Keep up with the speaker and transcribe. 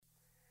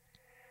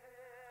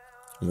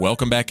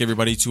Welcome back,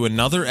 everybody, to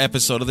another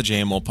episode of the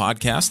JMO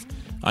podcast.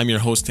 I'm your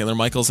host, Taylor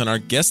Michaels, and our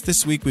guest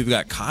this week, we've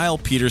got Kyle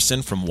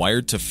Peterson from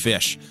Wired to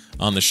Fish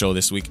on the show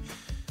this week.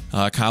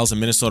 Kyle's a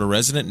Minnesota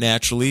resident,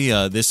 naturally.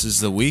 This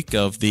is the week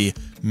of the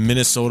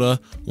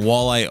Minnesota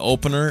Walleye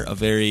Opener, a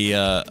very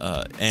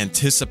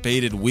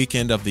anticipated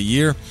weekend of the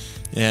year.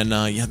 And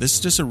this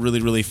is just a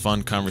really, really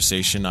fun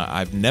conversation.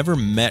 I've never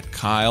met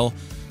Kyle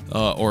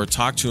or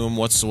talked to him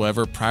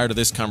whatsoever prior to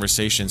this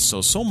conversation,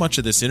 so much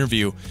of this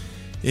interview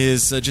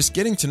is just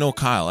getting to know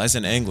Kyle as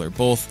an angler,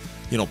 both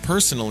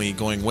personally,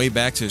 going way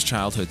back to his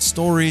childhood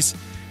stories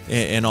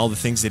and all the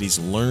things that he's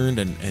learned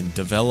and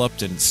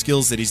developed and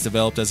skills that he's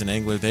developed as an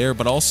angler there,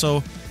 but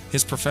also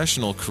his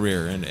professional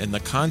career and the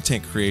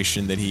content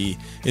creation that he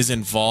is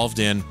involved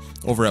in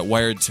over at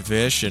Wired to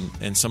Fish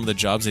and some of the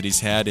jobs that he's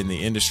had in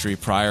the industry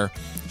prior.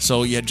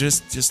 So yeah,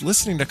 just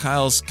listening to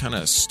Kyle's kind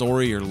of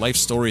story or life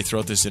story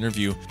throughout this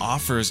interview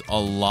offers a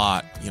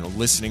lot,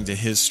 listening to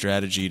his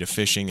strategy to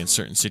fishing in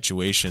certain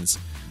situations.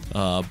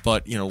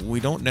 But we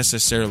don't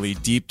necessarily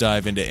deep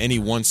dive into any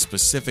one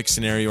specific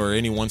scenario or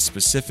any one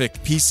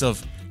specific piece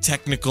of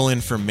technical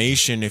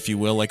information, if you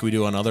will, like we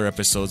do on other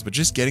episodes, but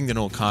just getting to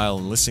know Kyle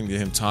and listening to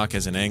him talk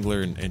as an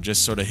angler and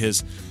just sort of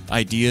his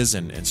ideas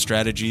and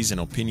strategies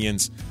and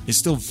opinions is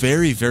still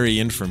very,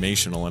 very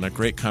informational and a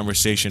great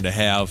conversation to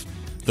have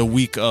the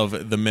week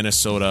of the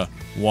Minnesota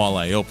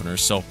Walleye Opener.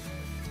 So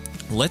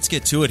let's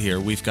get to it here.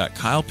 We've got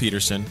Kyle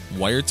Peterson,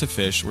 Wired to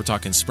Fish. We're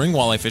talking spring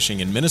walleye fishing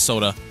in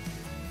Minnesota.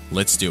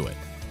 Let's do it.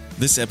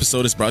 This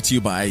episode is brought to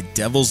you by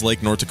Devil's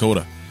Lake, North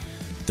Dakota.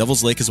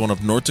 Devil's Lake is one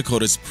of North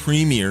Dakota's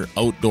premier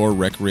outdoor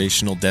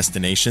recreational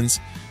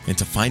destinations. And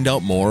to find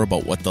out more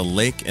about what the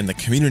lake and the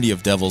community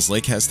of Devil's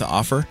Lake has to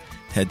offer,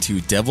 head to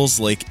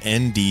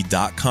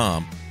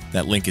devilslakend.com.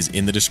 That link is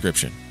in the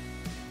description.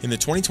 In the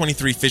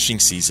 2023 fishing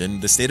season,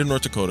 the state of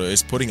North Dakota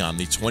is putting on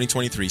the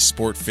 2023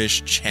 Sport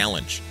Fish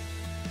Challenge.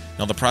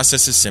 Now, the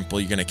process is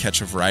simple. You're going to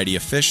catch a variety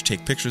of fish,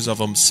 take pictures of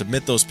them,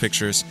 submit those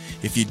pictures.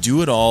 If you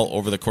do it all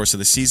over the course of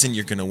the season,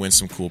 you're going to win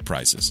some cool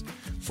prizes.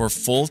 For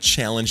full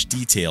challenge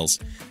details,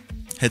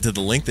 head to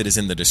the link that is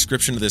in the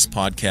description of this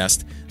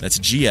podcast. That's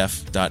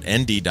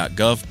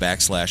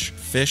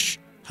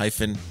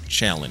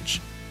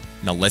gf.nd.gov/fish-challenge.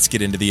 Now, let's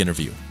get into the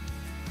interview.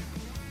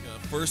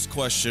 First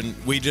question,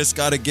 we just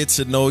got to get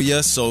to know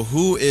you. So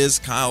who is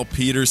Kyle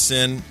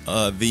Peterson,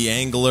 the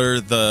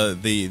angler,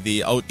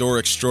 the outdoor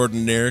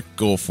extraordinaire?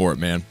 Go for it,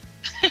 man.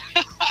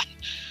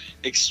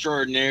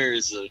 Extraordinaire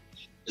is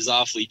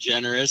awfully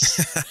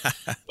generous.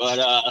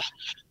 But,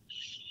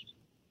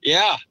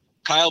 yeah,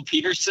 Kyle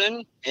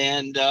Peterson,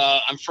 and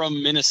I'm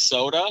from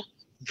Minnesota.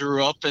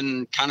 Grew up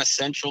in kind of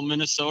central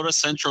Minnesota,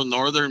 central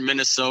northern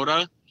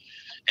Minnesota,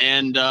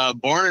 and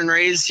born and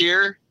raised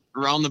here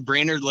around the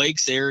Brainerd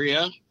Lakes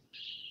area.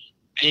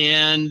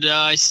 And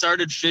I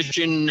started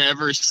fishing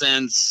ever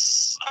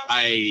since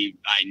I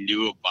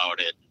knew about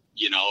it.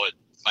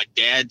 My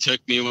dad took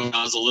me when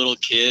I was a little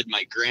kid.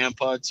 My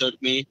grandpa took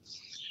me.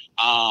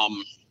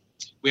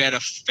 We had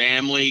a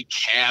family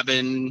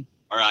cabin,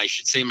 or I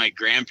should say my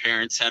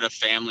grandparents had a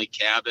family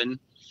cabin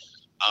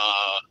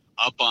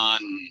up on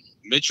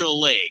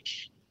Mitchell Lake.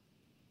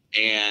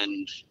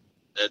 And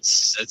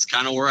that's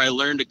kind of where I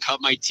learned to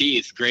cut my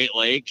teeth, Great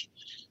Lake.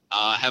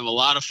 Have a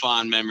lot of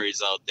fond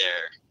memories out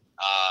there.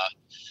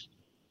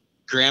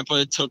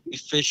 Grandpa took me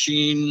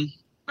fishing.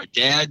 My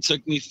dad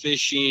took me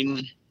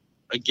fishing.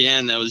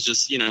 Again, that was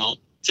just,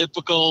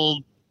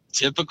 typical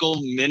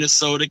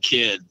Minnesota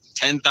kid.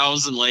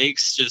 10,000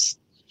 lakes, just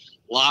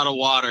a lot of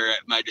water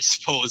at my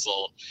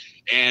disposal.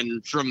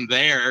 And from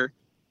there,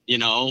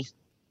 then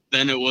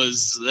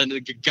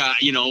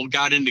it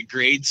got into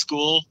grade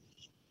school,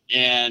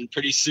 and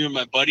pretty soon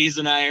my buddies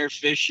and I are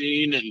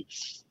fishing, and,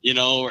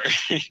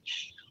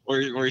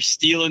 we're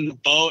stealing the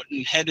boat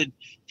and headed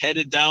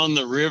down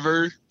the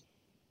river.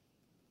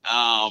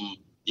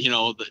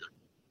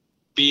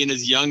 Being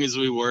as young as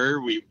we were,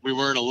 we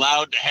weren't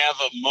allowed to have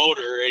a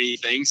motor or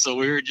anything, so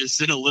we were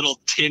just in a little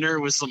tinner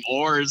with some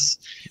oars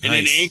and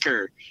an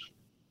anchor.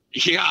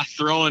 Yeah,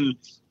 throwing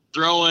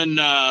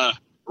Rapala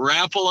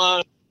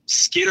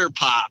skitter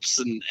pops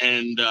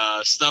and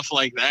stuff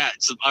like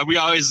that. So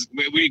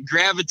we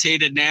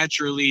gravitated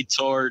naturally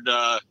toward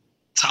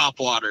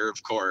topwater,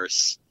 of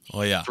course.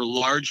 Oh yeah, for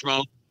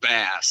largemouth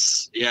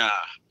bass. Yeah,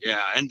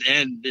 and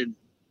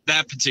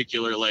that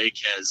particular lake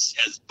has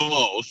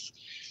both.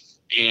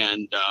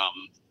 And,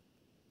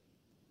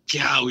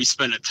 we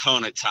spent a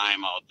ton of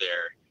time out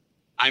there.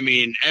 I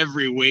mean,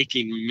 every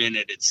waking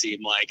minute, it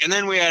seemed like. And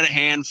then we had a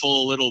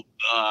handful of little,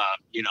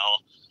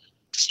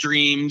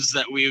 streams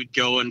that we would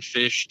go and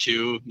fish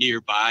to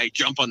nearby,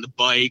 jump on the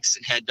bikes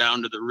and head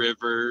down to the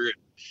river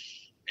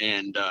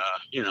and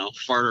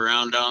fart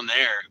around down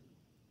there.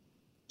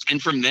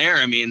 And from there,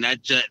 I mean,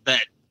 that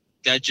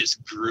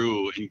just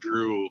grew and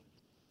grew.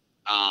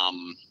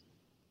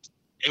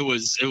 It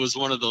was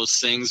one of those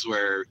things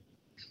where,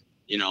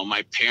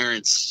 my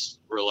parents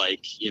were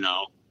like,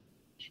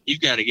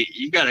 you've got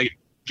to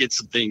get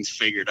some things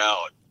figured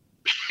out.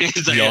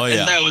 as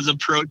I was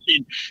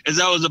approaching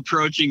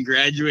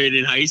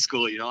graduating high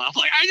school, I'm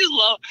like,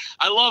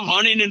 I love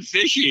hunting and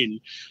fishing.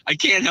 I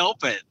can't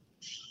help it.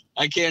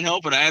 I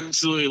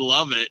absolutely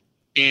love it.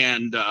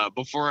 And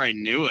before I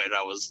knew it,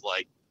 I was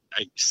like,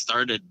 I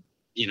started,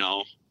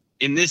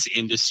 in this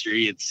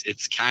industry,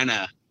 it's kind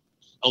of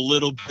a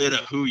little bit of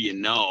who you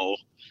know.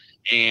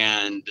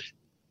 And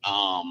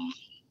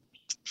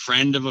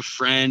friend of a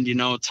friend,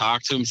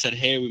 talked to him, said,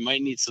 hey, we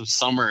might need some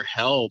summer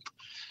help.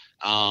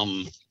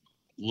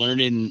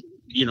 Learning,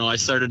 I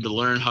started to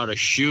learn how to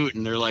shoot,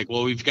 and they're like,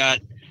 well, we've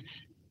got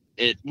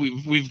a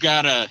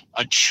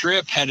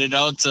trip headed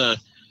out to,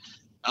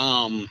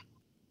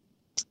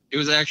 it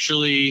was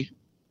actually,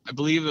 I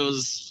believe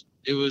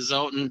it was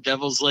out in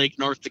Devil's Lake,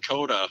 North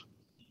Dakota,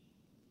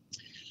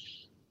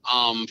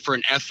 for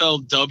an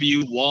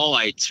FLW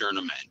walleye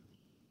tournament.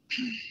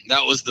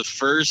 That was the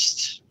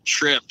first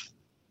trip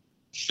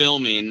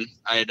filming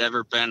I had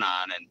ever been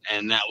on,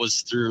 and that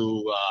was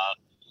through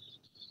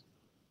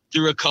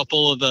a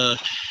couple of the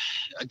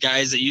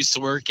guys that used to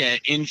work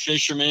at In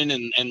Fisherman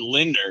and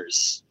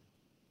Linder's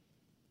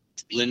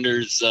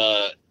Linder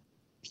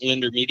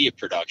Media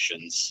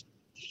Productions.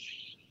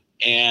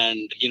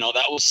 And,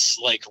 that was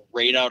like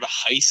right out of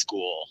high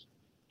school.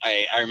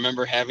 I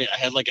remember I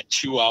had like a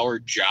 2-hour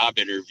job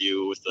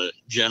interview with a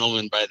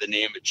gentleman by the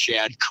name of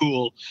Chad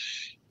Cool.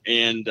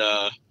 And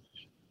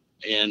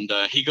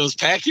he goes,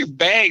 pack your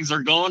bags.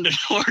 We're going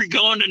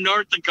to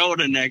North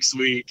Dakota next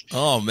week.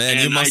 Oh man,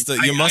 and you must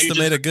have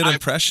made a good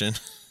impression.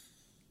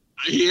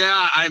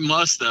 Yeah, I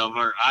must have,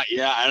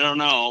 I don't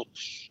know.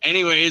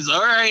 Anyways,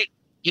 all right.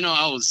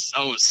 I was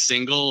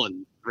single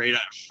and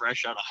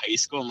fresh out of high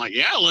school. I'm like,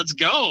 yeah, let's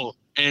go.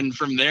 And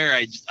from there,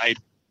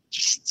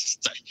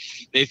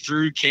 they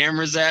threw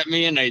cameras at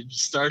me, and I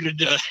started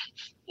to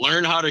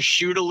learn how to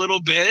shoot a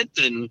little bit,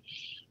 and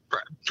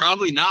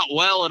probably not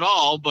well at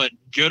all, but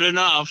good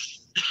enough.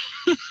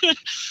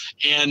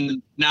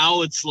 And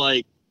now it's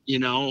like,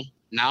 now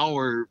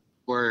we're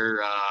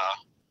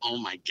oh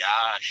my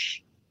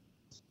gosh,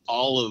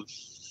 all of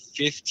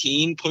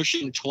 15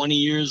 pushing 20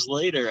 years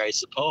later, I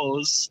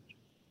suppose.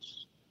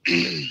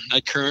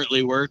 I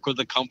currently work with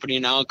a company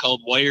now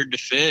called Wired to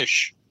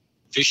Fish,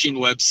 fishing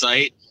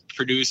website,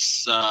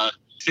 produce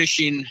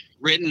fishing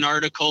written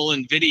article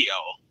and video,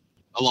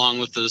 along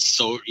with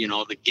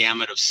the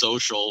gamut of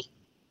social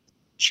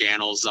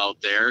channels out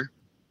there.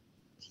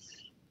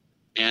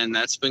 And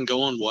that's been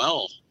going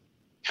well.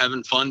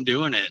 Having fun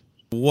doing it.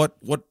 What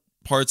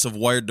parts of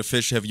Wired to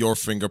Fish have your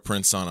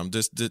fingerprints on them?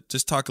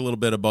 Just talk a little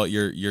bit about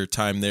your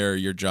time there,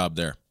 your job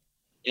there.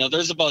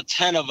 There's about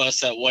 10 of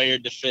us at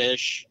Wired to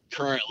Fish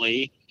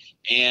currently,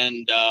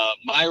 and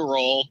my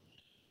role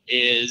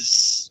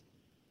is,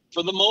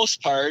 for the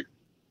most part,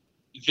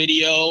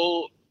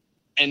 video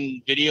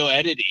and video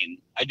editing.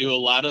 I do a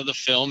lot of the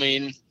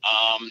filming,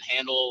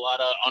 handle a lot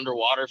of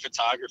underwater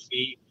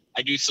photography.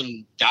 I do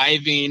some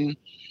diving,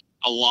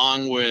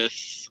 along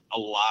with a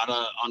lot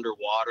of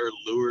underwater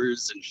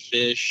lures and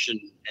fish and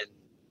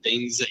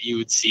things that you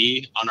would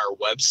see on our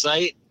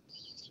website.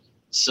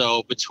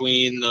 So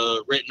between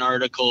the written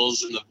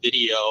articles and the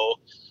video,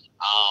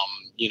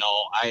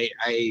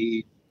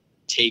 I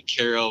take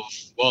care of,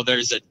 well,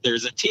 there's a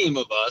team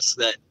of us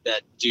that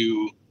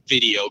do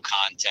video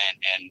content,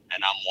 and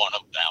I'm one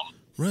of them.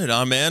 Right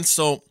on, man.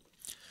 So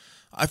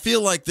I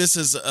feel like this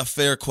is a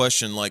fair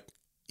question. Like,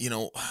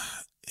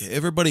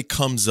 everybody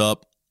comes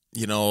up,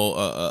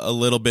 a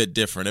little bit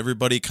different.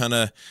 Everybody kind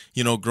of,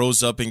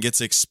 grows up and gets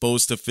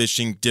exposed to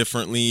fishing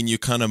differently, and you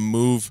kind of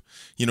move,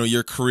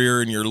 your career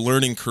and your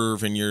learning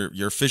curve and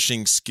your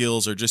fishing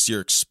skills, or just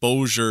your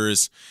exposure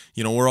is,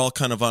 we're all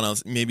kind of on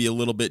maybe a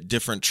little bit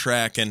different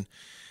track. And,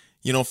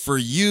 for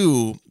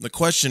you, the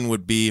question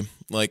would be,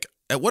 like,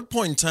 at what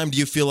point in time do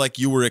you feel like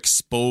you were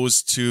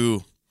exposed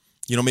to,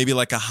 maybe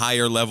like a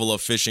higher level of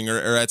fishing,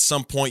 or at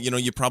some point,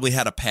 you probably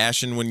had a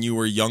passion when you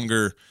were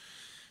younger,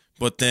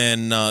 but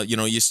then,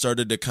 you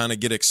started to kind of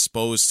get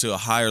exposed to a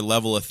higher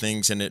level of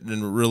things, and it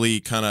really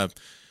kind of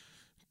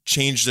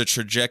changed the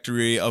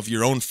trajectory of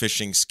your own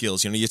fishing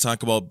skills. You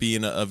talk about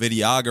being a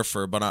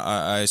videographer, but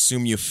I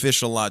assume you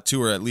fish a lot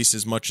too, or at least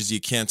as much as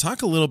you can.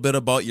 Talk a little bit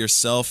about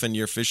yourself and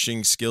your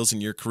fishing skills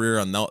and your career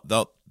on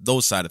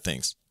those side of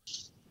things.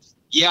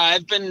 Yeah,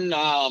 I've been,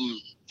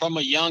 from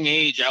a young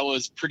age, I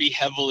was pretty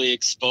heavily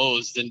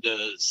exposed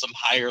into some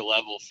higher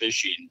level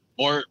fishing,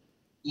 more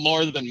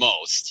than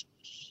most.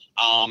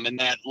 And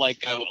that,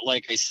 like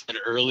I said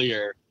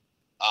earlier,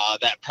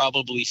 that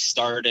probably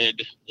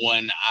started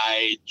when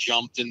I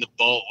jumped in the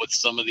boat with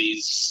some of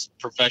these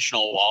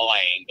professional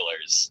walleye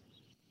anglers.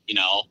 You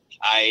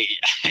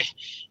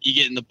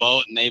get in the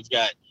boat and they've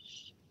got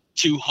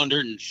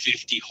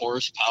 250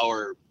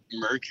 horsepower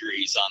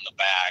Mercuries on the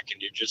back,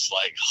 and you're just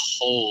like,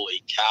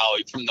 holy cow,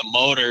 from the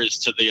motors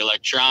to the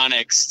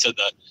electronics to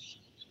the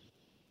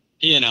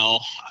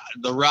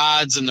the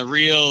rods and the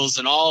reels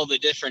and all the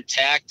different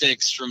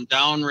tactics, from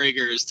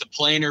downriggers to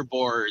planer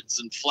boards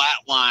and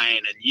flatline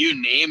and you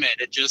name it.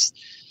 It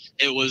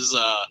was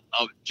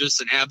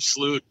just an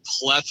absolute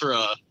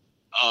plethora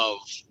of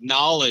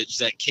knowledge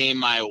that came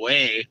my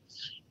way.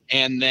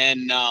 And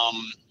then,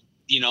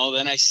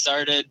 then I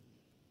started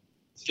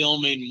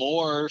filming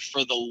more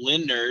for the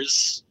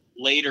Linders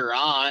later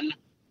on.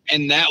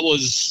 And that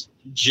was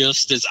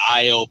just as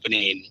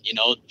eye-opening,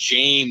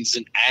 James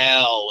and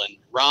Al and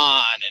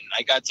Ron. And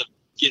I got to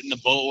get in the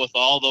boat with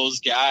all those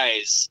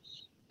guys.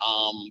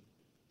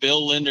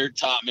 Bill Linder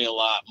taught me a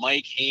lot.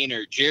 Mike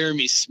Hayner,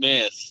 Jeremy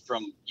Smith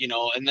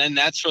and then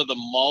that's where the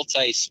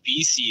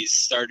multi-species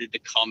started to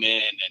come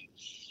in.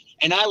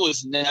 And I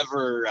was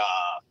never,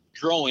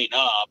 growing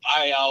up,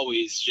 I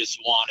always just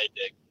wanted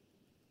to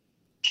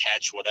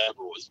catch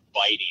whatever was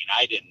biting.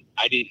 I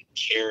didn't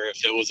care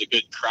if it was a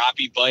good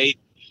crappie bite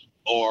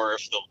or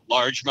if the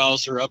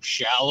largemouths are up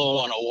shallow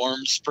on a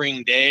warm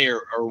spring day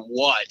or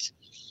what.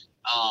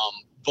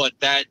 But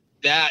that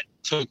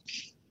took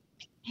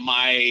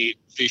my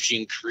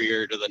fishing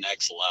career to the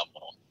next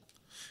level.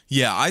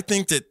 Yeah, I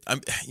think that,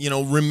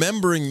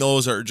 remembering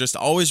those, or just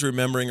always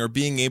remembering, or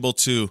being able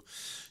to,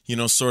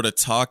 sort of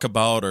talk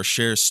about or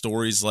share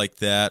stories like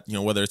that,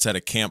 whether it's at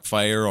a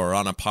campfire or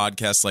on a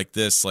podcast like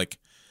this, like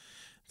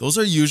those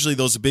are usually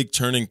those big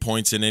turning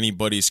points in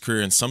anybody's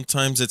career. And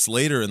sometimes it's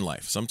later in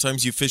life.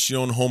 Sometimes you fish your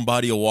own home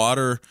body of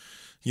water,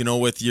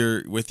 with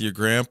your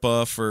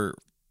grandpa for,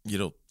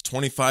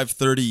 25,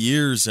 30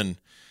 years. And,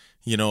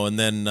 and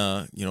then,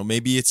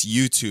 maybe it's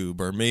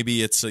YouTube, or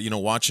maybe it's,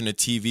 watching a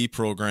TV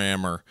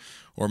program, or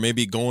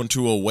maybe going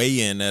to a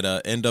weigh-in at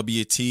a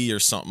NWT or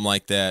something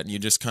like that. And you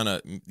just kind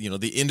of,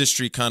 the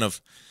industry kind of,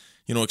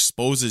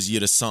 exposes you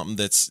to something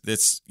that's,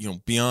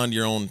 beyond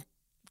your own,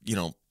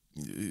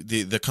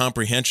 the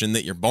comprehension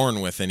that you're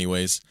born with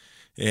anyways.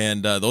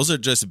 And those are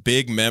just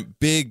big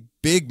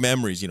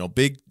memories,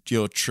 big,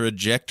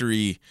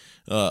 trajectory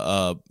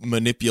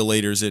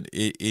manipulators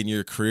in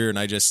your career. And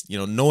I just,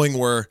 knowing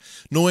where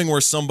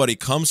somebody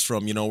comes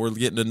from, we're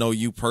getting to know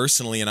you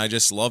personally. And I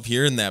just love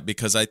hearing that,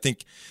 because I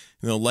think,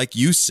 like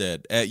you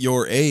said, at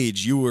your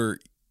age, you were,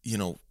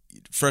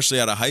 freshly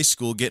out of high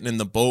school, getting in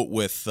the boat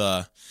with,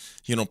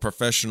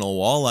 professional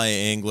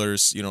walleye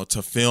anglers,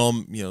 to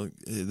film,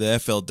 the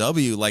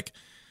FLW. Like,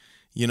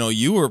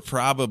 you were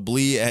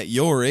probably at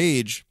your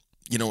age,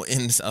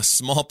 in a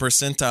small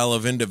percentile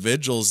of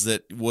individuals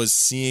that was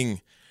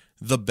seeing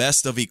the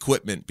best of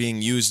equipment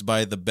being used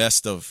by the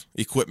best of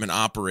equipment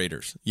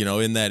operators,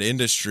 in that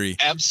industry.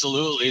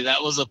 Absolutely.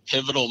 That was a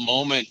pivotal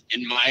moment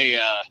in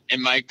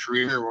my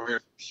career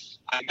where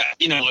I got,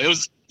 it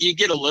was, you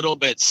get a little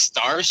bit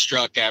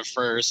starstruck at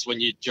first when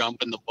you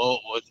jump in the boat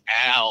with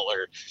Al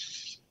or,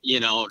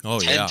 Ted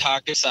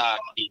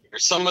Takasaki or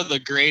some of the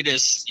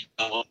greatest,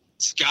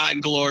 Scott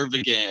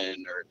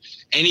Glorvigan or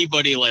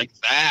anybody like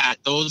that.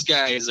 Those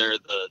guys are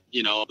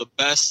the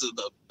best of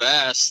the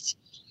best.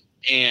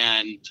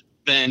 And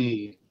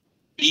then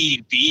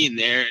being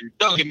there, and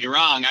don't get me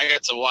wrong, I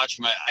got to watch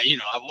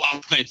I've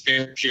watched my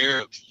fair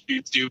share of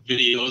YouTube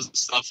videos and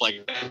stuff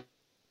like that.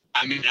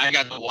 I mean, I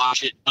got to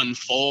watch it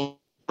unfold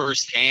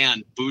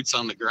firsthand, boots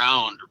on the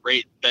ground,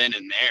 right then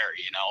and there,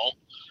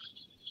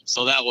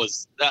 So that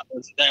was,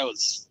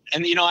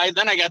 and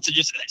I got to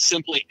just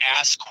simply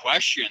ask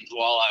questions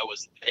while I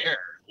was there,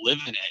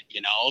 living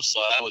it, So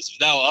I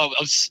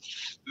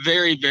was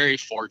very, very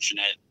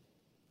fortunate.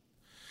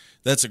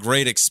 That's a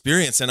great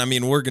experience. And I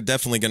mean, we're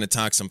definitely going to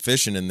talk some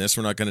fishing in this.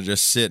 We're not going to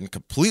just sit and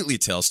completely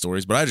tell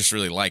stories, but I just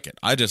really like it.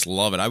 I just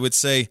love it. I would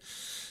say,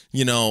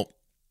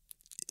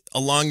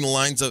 along the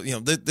lines of,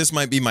 this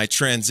might be my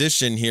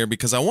transition here,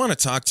 because I want to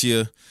talk to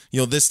you,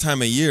 this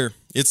time of year,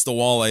 it's the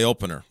walleye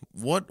opener.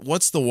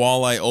 What's the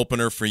walleye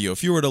opener for you?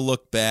 If you were to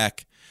look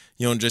back,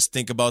 and just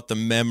think about the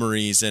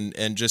memories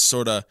and just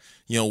sort of,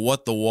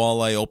 what the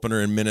walleye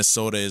opener in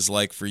Minnesota is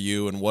like for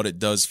you and what it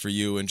does for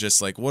you, and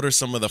just like, what are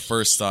some of the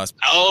first thoughts?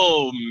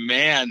 Oh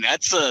man,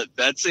 that's a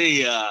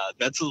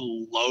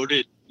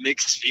loaded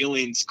mixed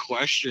feelings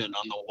question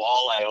on the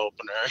walleye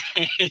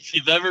opener. If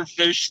you've ever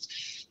fished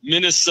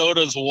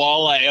Minnesota's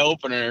walleye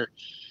opener,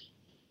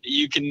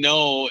 you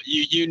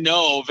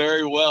know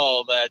very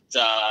well that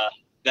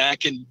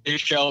that can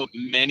dish out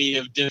many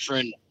of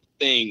different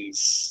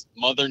things.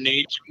 Mother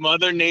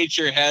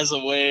Nature has a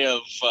way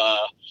of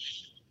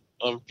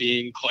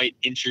being quite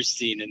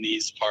interesting in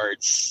these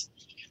parts.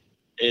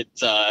 You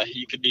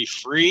could be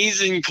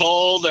freezing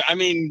cold. I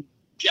mean,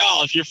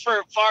 if you're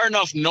far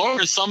enough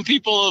north, some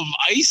people have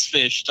ice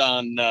fished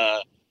on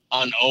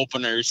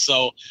openers.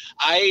 So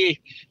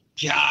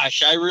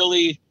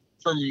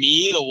for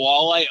me, the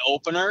walleye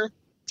opener,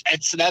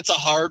 that's a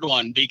hard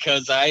one,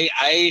 because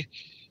I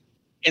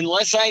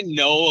unless I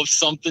know of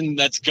something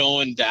that's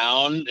going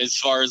down as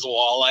far as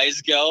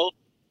walleyes go,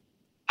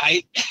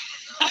 I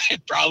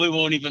probably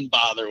won't even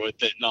bother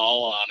with it, in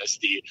all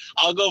honesty.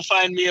 I'll go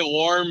find me a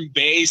warm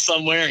bay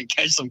somewhere and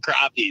catch some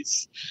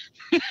crappies.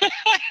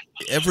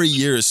 Every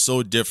year is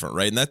so different,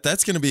 right? And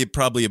that's going to be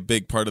probably a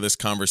big part of this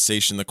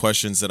conversation, the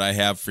questions that I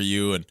have for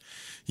you, and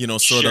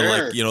sort of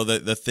like,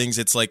 the things.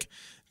 It's like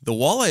the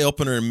walleye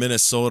opener in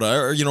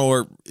Minnesota,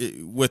 or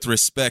with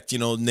respect,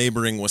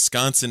 neighboring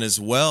Wisconsin as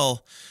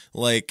well.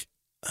 Like,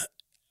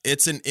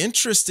 it's an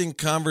interesting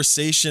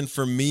conversation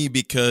for me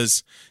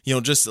because,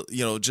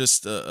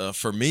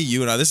 for me,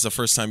 you and I, this is the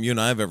first time you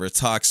and I have ever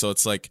talked. So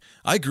it's like,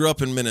 I grew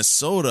up in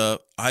Minnesota.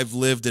 I've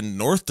lived in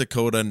North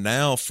Dakota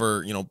now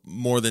for,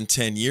 more than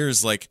 10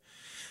 years. Like,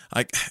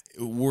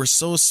 we're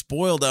so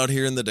spoiled out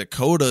here in the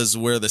Dakotas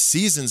where the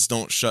seasons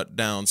don't shut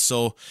down.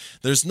 So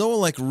there's no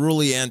like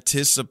really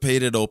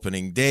anticipated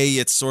opening day.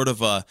 It's sort of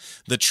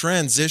the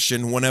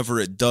transition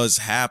whenever it does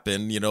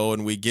happen,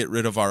 and we get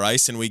rid of our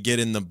ice and we get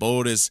in the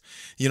boat is,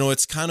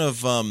 it's kind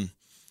of,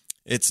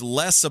 it's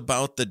less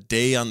about the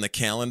day on the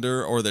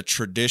calendar or the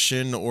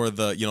tradition or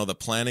the, the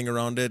planning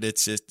around it.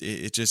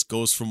 It just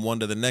goes from one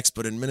to the next.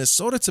 But in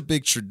Minnesota, it's a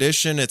big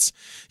tradition. It's,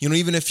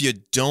 even if you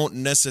don't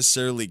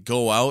necessarily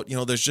go out,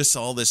 there's just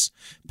all this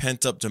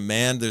pent up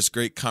demand. There's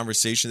great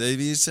conversation.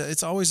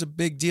 It's always a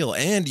big deal.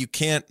 And you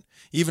can't,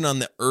 even on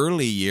the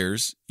early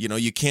years,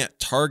 you can't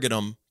target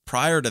them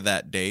prior to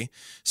that day.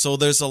 So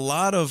there's a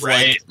lot of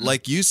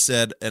like you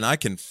said, and I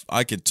can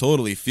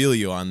totally feel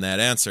you on that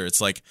answer. It's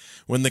like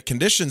when the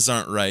conditions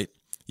aren't right,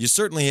 you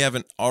certainly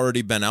haven't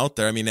already been out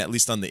there. I mean, at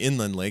least on the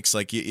inland lakes,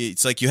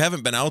 it's like you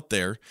haven't been out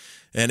there,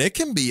 and it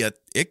can be a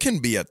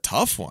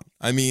tough one.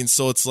 I mean,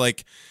 so it's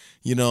like,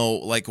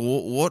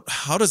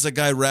 how does a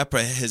guy wrap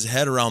his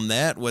head around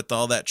that with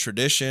all that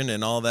tradition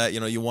and all that,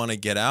 you want to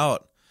get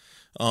out.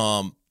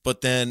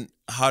 But then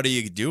how do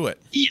you do it?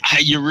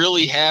 You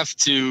really have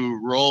to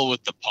roll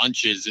with the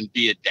punches and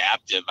be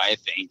adaptive. I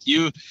think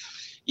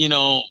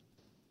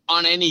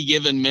on any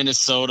given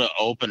Minnesota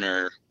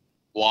opener,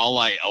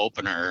 walleye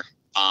opener,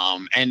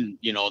 and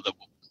the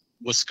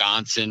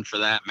Wisconsin for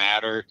that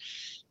matter,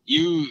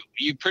 you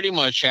pretty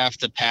much have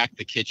to pack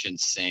the kitchen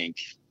sink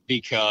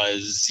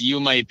because you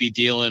might be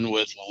dealing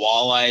with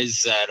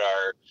walleyes that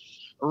are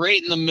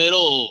right in the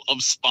middle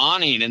of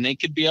spawning and they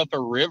could be up a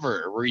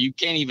river where you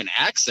can't even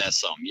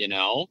access them,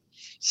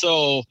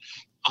 So,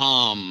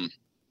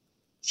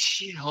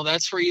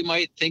 that's where you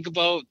might think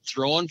about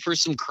throwing for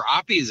some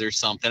crappies or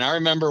something. I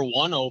remember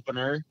one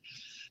opener.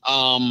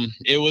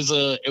 It was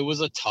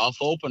a tough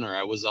opener.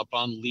 I was up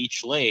on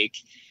Leech Lake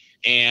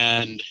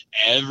and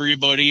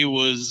everybody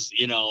was,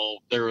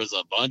 there was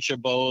a bunch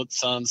of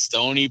boats on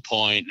Stony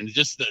Point and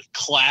just the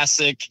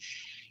classic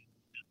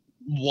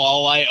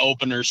walleye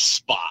opener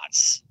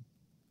spots.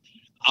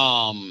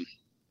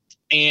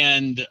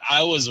 And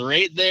I was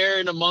right there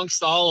and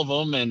amongst all of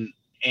them.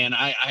 And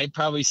I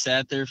probably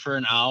sat there for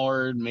an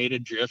hour and made a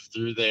drift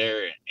through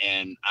there.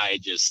 And I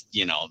just,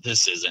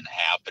 this isn't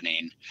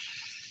happening.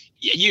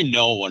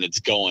 When it's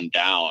going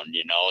down,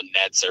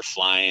 nets are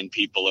flying,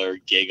 people are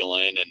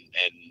giggling and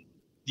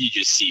you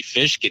just see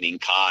fish getting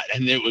caught.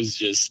 And it was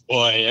just,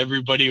 boy,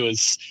 everybody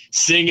was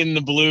singing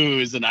the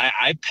blues. And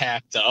I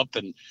packed up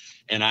and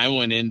I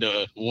went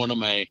into one of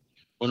my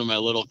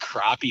little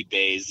crappie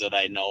bays that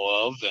I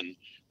know of.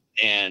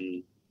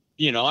 And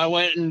I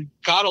went and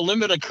caught a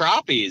limit of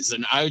crappies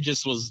and I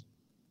just was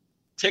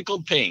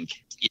tickled pink.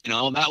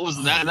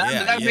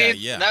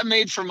 That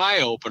made for my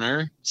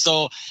opener.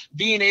 So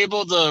being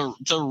able to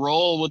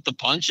roll with the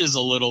punches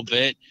a little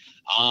bit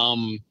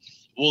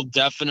will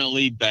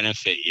definitely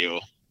benefit you.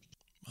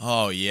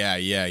 Oh,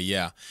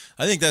 yeah.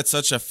 I think that's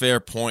such a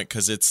fair point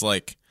because it's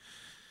like,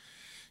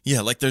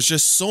 there's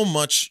just so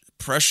much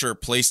pressure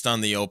placed on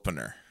the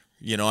opener.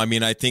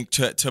 I think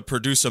to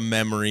produce a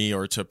memory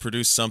or to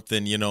produce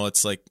something,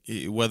 it's like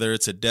whether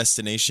it's a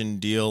destination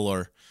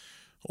deal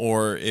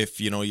or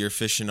if, you're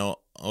fishing out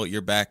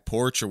your back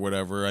porch or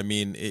whatever. I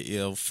mean,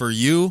 for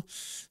you,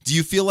 do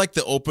you feel like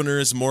the opener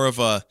is more of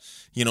a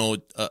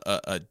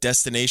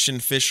destination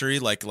fishery,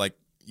 like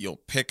you'll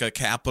pick a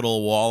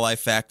capital walleye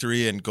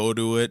factory and go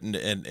to it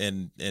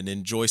and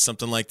enjoy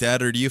something like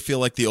that? Or do you feel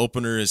like the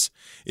opener is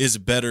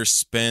better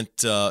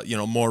spent,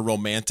 more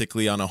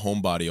romantically on a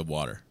home body of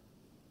water?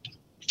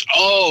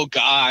 Oh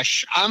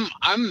gosh, I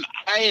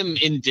am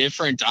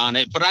indifferent on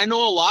it, but I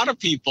know a lot of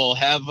people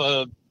have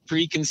a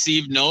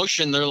preconceived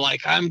notion. They're like,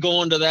 I'm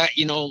going to that,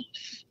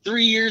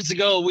 3 years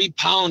ago, we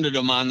pounded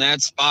them on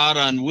that spot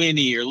on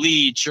Winnie or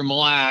Leech or Mille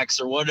Lacs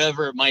or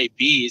whatever it might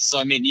be. So,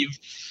 I mean, you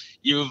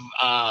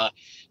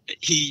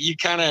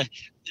kind of,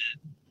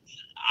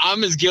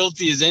 I'm as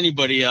guilty as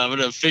anybody of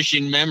it, of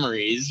fishing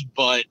memories,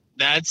 but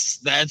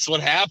that's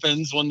what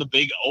happens when the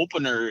big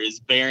opener is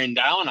bearing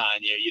down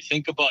on you. You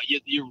think about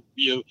you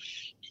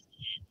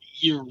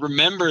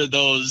remember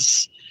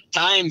those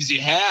times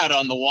you had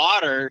on the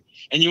water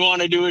and you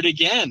want to do it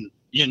again,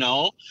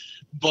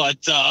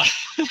 but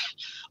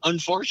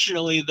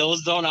unfortunately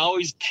those don't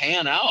always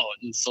pan out.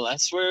 And so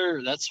that's where,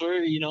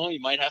 you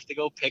might have to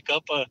go pick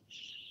up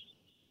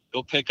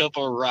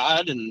a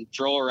rod and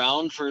throw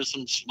around for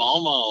some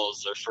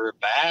smallmouths or for a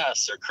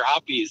bass or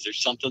crappies or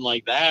something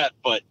like that.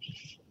 But,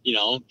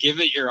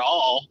 give it your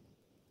all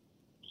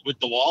with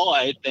the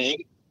walleye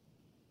thing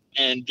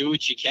and do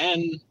what you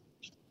can.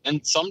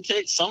 And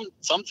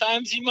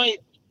sometimes you might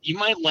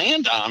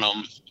land on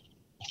them.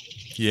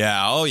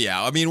 Yeah. Oh,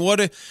 yeah. I mean,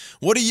 what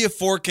What are you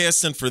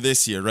forecasting for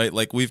this year, right?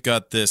 Like we've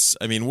got this,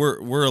 I mean,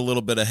 we're a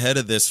little bit ahead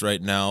of this right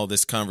now,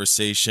 this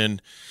conversation.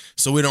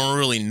 So we don't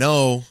really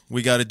know.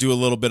 We got to do a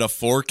little bit of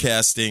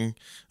forecasting.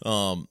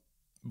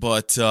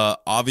 But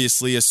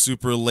obviously a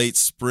super late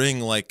spring,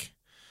 like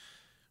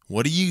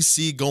what do you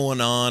see going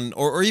on,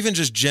 or even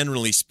just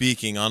generally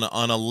speaking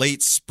on a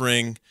late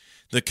spring,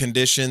 the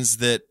conditions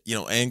that,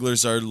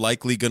 anglers are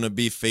likely going to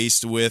be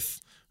faced with?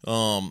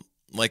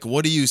 Like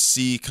what do you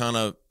see kind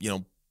of,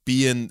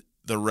 being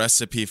the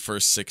recipe for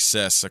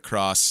success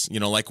across,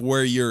 like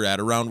where you're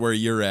at, around where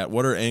you're at?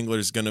 What are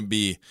anglers going to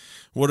be?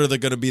 What are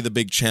going to be the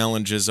big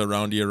challenges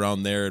around you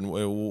around there? And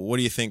what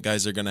do you think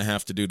guys are going to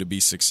have to do to be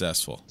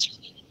successful?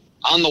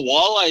 On the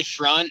walleye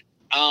front,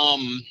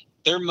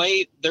 there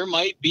might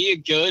be a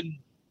good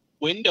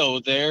window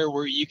there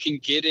where you can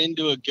get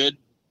into a good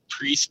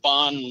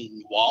pre-spawn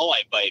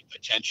walleye bite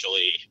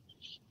potentially.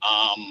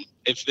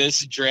 If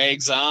this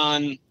drags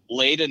on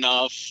late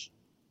enough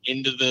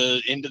into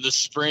the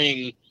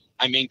spring,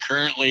 I mean,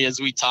 currently as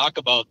we talk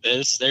about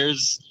this,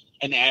 there's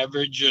an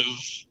average of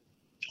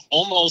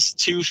almost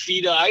 2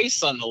 feet of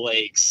ice on the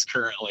lakes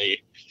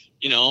currently.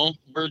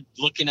 We're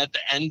looking at the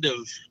end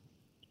of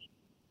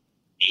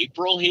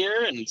April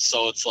here, and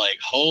so it's like,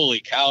 holy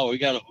cow,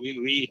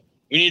 we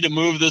need to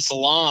move this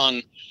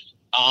along.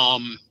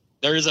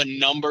 There's a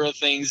number of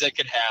things that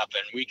could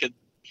happen. We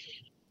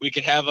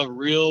could have a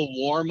real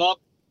warm up,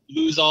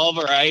 lose all of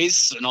our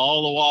ice, and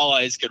all the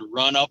walleyes could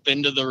run up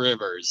into the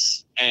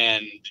rivers,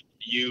 and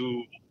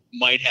you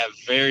might have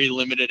very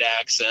limited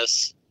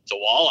access to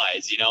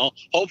walleyes.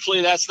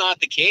 Hopefully that's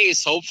not the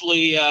case.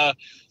 Hopefully the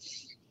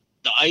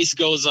ice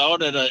goes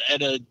out at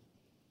a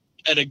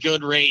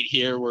good rate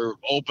here, where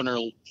opener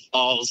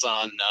falls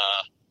on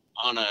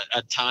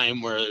a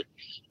time where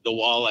the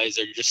walleyes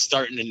are just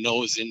starting to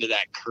nose into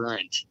that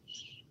current,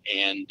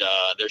 and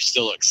they're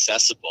still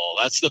accessible.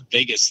 That's the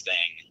biggest thing,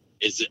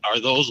 are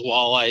those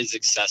walleyes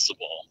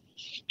accessible?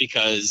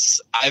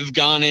 Because I've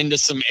gone into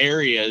some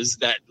areas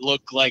that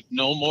look like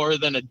no more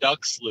than a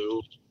duck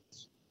slough.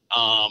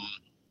 I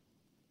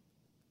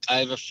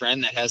have a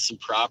friend that has some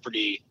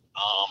property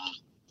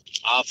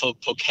off of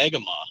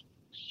Pokegama,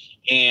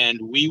 and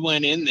we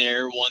went in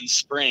there one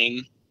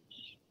spring,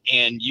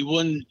 and you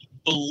wouldn't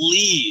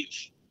believe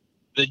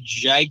the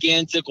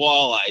gigantic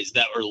walleyes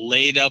that were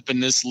laid up in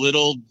this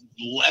little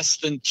less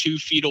than 2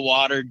 feet of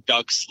water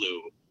duck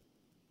slough.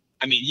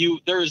 I mean,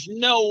 there's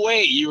no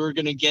way you were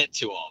going to get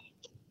to them,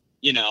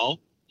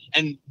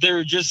 and there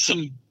are just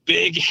some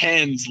big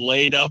hens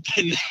laid up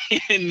in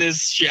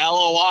this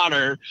shallow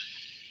water,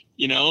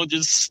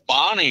 just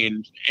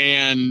spawning.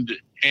 And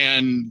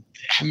I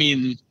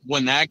mean,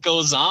 when that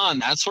goes on,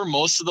 that's where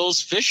most of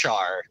those fish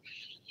are.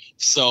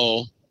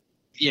 So,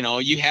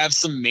 you have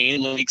some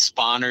main lake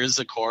spawners,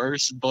 of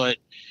course, but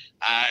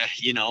I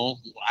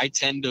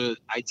tend to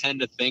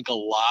think a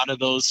lot of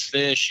those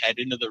fish head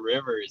into the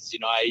rivers.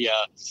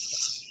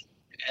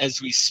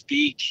 As we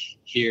speak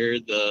here,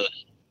 the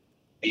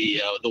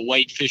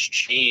whitefish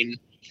chain,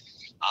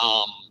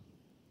 I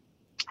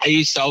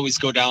used to always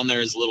go down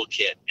there as a little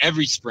kid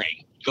every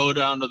spring, go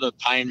down to the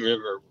Pine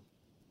River,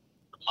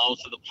 mouth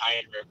of the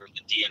Pine River.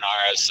 The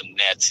DNR has some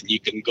nets, and you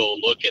can go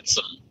look at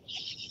some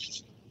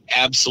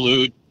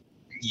absolute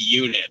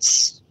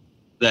units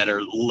that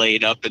are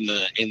laid up in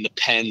the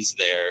pens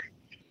there.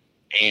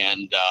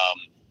 And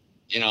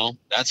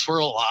that's where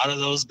a lot of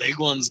those big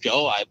ones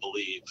go, I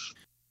believe.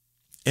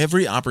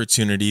 Every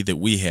opportunity that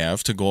we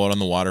have to go out on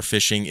the water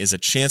fishing is a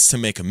chance to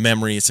make a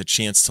memory. It's a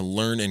chance to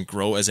learn and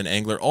grow as an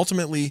angler.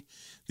 Ultimately,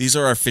 these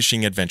are our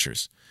fishing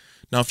adventures.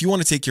 Now, if you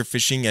want to take your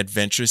fishing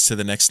adventures to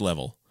the next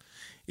level,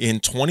 in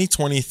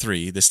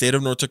 2023, the state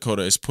of North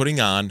Dakota is putting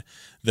on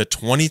the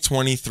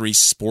 2023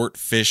 Sport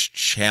Fish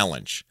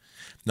Challenge.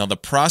 Now, the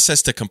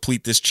process to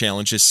complete this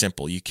challenge is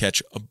simple. You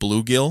catch a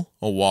bluegill,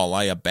 a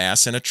walleye, a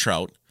bass, and a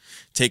trout.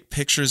 Take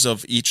pictures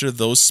of each of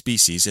those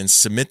species and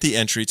submit the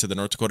entry to the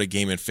North Dakota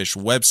Game and Fish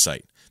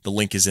website. The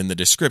link is in the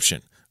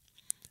description.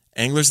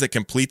 Anglers that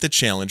complete the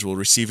challenge will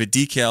receive a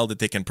decal that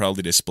they can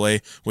proudly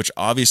display, which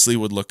obviously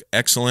would look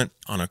excellent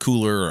on a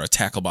cooler or a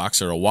tackle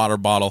box or a water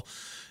bottle,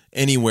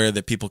 anywhere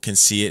that people can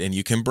see it and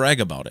you can brag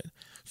about it.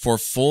 For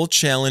full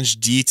challenge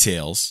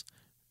details,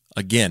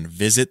 again,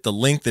 visit the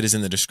link that is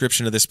in the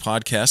description of this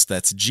podcast.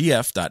 That's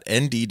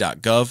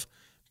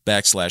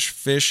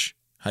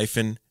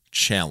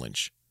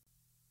gf.nd.gov/fish-challenge.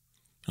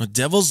 Now,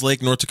 Devil's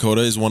Lake, North Dakota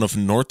is one of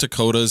North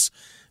Dakota's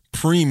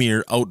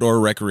premier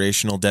outdoor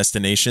recreational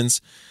destinations.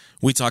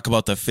 We talk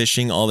about the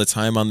fishing all the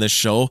time on this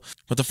show,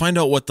 but to find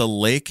out what the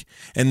lake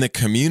and the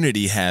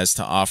community has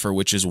to offer,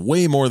 which is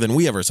way more than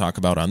we ever talk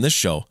about on this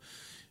show,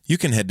 you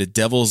can head to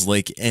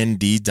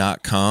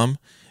devilslakend.com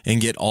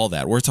and get all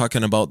that. We're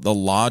talking about the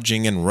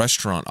lodging and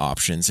restaurant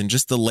options and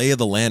just the lay of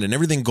the land and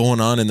everything going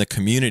on in the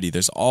community.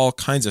 There's all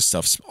kinds of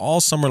stuff all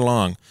summer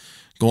long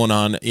going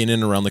on in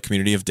and around the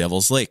community of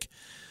Devil's Lake.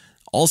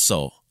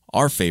 Also,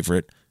 our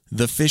favorite,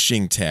 the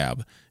fishing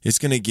tab. It's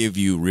going to give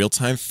you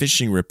real-time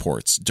fishing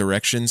reports,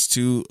 directions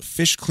to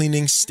fish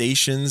cleaning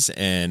stations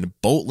and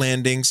boat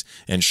landings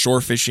and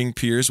shore fishing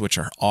piers, which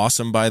are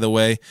awesome, by the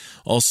way.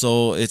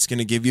 Also, it's going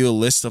to give you a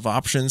list of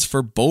options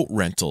for boat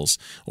rentals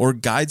or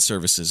guide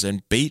services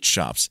and bait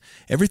shops.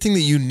 Everything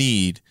that you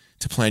need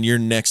to plan your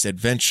next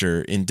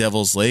adventure in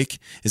Devil's Lake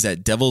is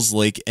at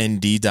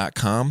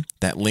devilslakend.com.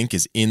 That link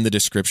is in the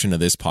description of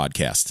this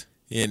podcast.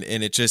 And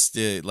it just,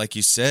 like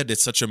you said,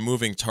 it's such a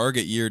moving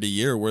target year to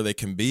year where they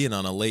can be. And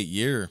on a late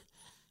year,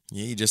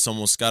 you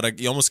almost gotta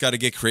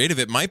get creative.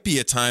 It might be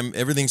a time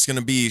everything's going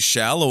to be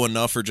shallow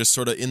enough or just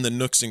sort of in the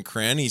nooks and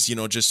crannies,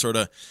 just sort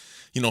of,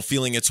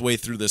 feeling its way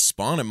through the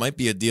spawn. It might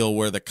be a deal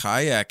where the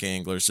kayak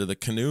anglers or the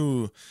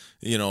canoe,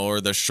 or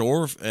the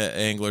shore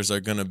anglers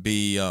are going to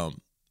be,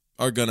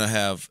 are going to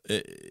have,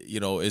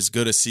 as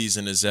good a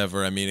season as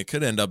ever. I mean, it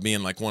could end up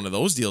being like one of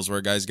those deals where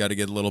guys got to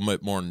get a little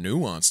bit more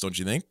nuanced, don't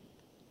you think?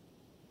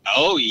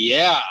 Oh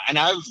yeah, and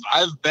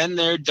I've been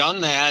there,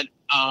 done that.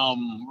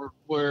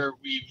 Where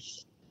we've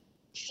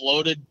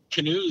floated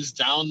canoes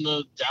down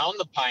the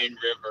Pine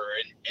River,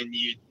 and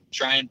you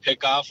try and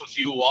pick off a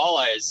few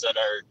walleyes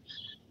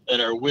that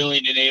are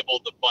willing and able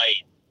to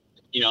bite.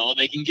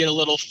 They can get a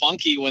little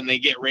funky when they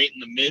get right in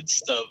the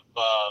midst of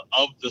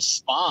the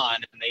spawn,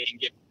 and they can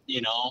get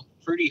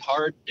pretty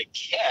hard to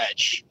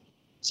catch,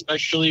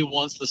 especially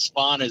once the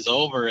spawn is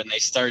over and they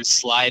start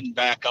sliding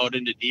back out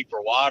into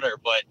deeper water.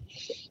 But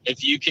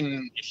if you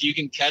can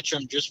catch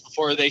them just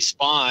before they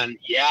spawn,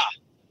 yeah,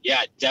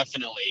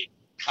 definitely.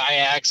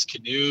 Kayaks,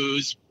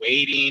 canoes,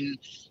 wading,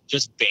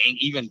 just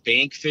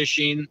bank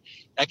fishing,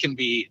 that can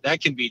be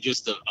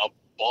just a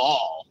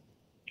ball.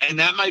 And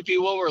that might be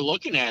what we're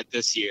looking at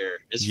this year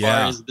as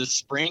far as this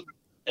spring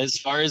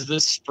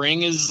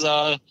is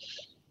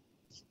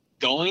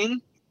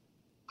going.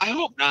 I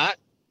hope not.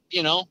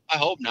 I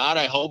hope not.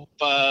 I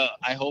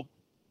hope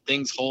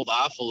things hold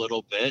off a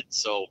little bit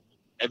so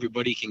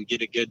everybody can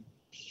get a good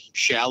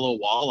shallow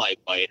walleye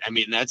bite. I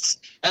mean, that's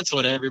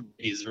what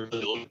everybody's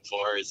really looking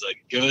for, is a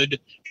good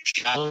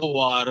shallow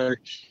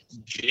water,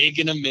 jig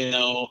in a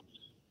minnow,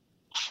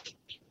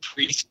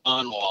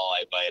 pre-spawn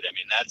walleye bite. I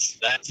mean,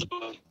 that's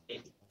about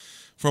it.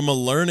 From a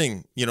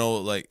learning,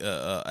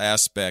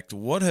 aspect,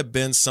 what have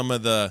been some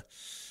of the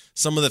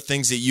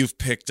things that you've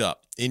picked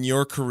up in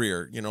your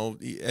career,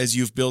 as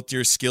you've built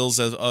your skills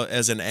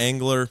as an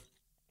angler,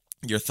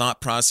 your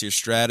thought process, your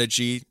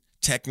strategy,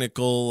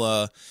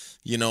 technical,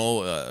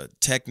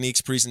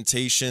 techniques,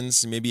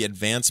 presentations, maybe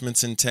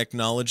advancements in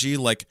technology?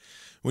 Like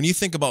when you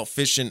think about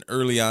fishing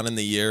early on in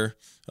the year,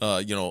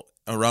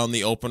 around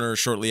the opener,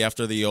 shortly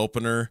after the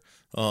opener,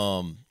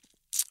 over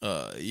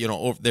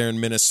there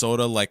in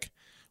Minnesota, like,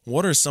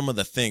 what are some of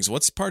the things?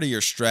 What's part of your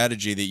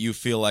strategy that you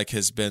feel like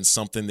has been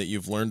something that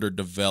you've learned or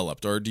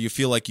developed? Or do you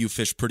feel like you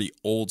fish pretty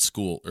old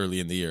school early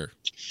in the year?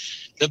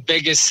 The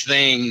biggest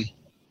thing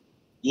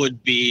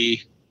would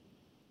be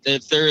that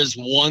if there is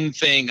one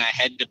thing I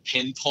had to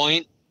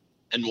pinpoint,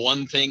 and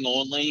one thing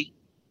only,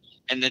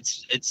 and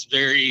it's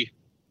very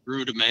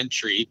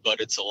rudimentary,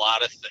 but it's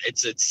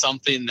it's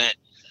something that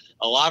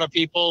a lot of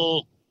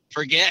people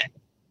forget,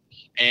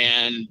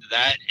 and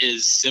that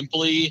is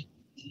simply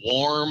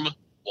warm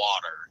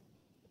water.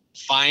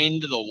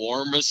 Find the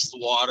warmest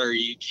water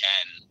you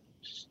can.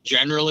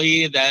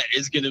 Generally, that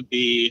is going to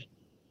be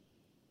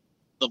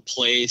the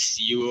place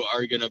you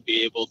are going to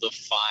be able to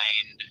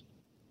find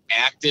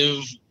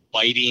active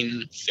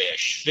biting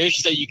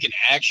fish that you can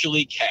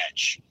actually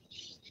catch.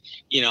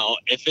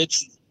 If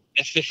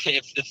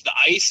the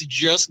ice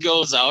just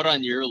goes out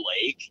on your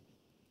lake,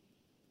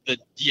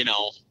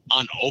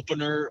 on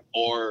opener,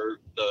 or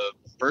the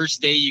first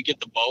day you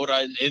get the boat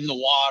in the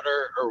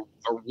water, or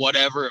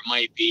whatever it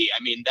might be, I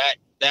mean, that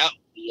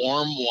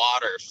warm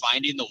water,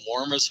 finding the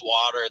warmest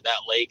water that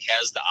lake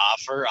has to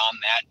offer on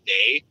that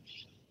day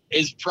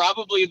is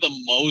probably the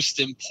most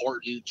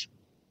important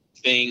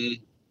thing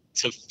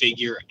to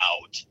figure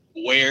out.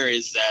 Where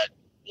is that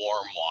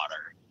warm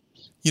water?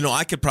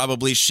 I could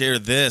probably share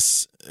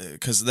this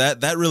because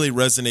that really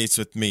resonates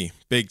with me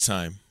big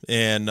time.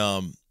 And,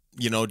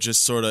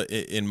 just sort of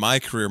in my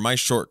career, my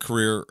short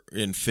career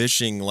in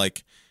fishing,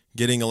 like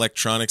getting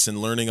electronics and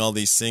learning all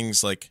these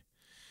things, like,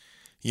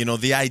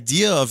 the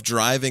idea of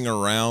driving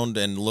around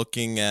and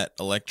looking at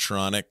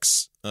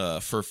electronics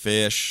for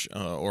fish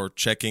or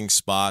checking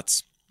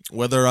spots,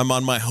 whether I'm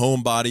on my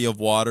home body of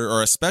water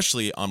or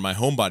especially on my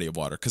home body of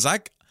water, because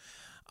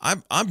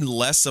I'm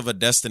less of a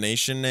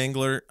destination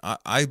angler.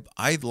 I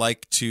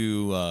like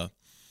to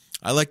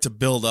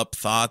build up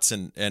thoughts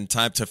and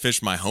time to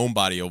fish my home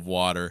body of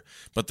water.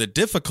 But the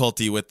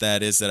difficulty with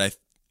that is that I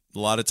a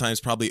lot of times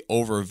probably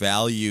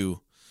overvalue,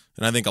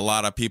 and I think a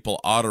lot of people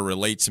ought to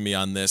relate to me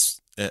on this.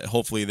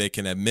 Hopefully they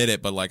can admit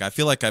it, but like I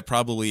feel like I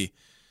probably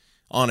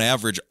on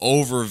average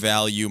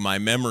overvalue my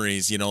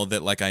memories,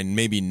 that like I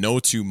maybe know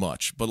too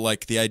much. But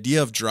like the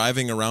idea of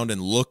driving around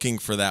and looking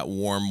for that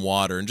warm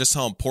water and just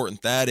how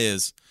important that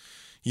is,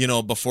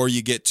 before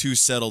you get too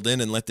settled in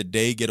and let the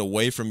day get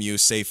away from you,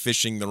 say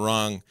fishing the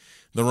wrong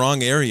the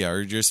wrong area, or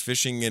you're just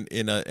fishing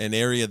in an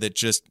area that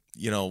just,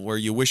 where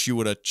you wish you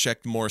would have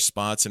checked more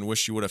spots and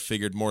wish you would have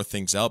figured more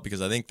things out,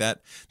 because I think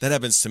that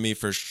happens to me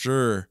for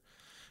sure.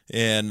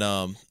 And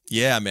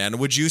yeah, man,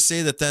 would you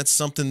say that that's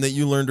something that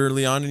you learned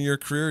early on in your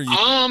career?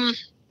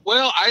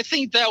 Well, I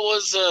think that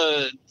was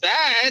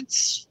that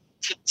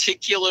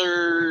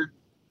particular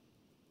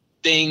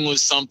thing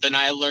was something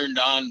I learned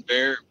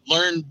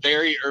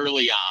very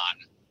early on.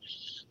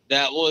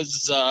 That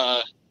was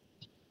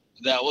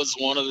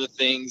one of the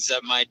things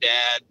that my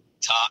dad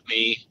taught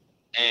me,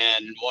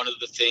 and one of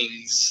the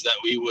things that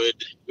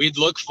we'd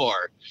look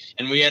for.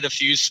 And we had a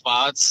few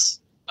spots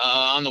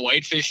on the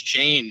whitefish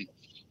chain,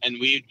 and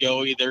we'd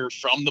go either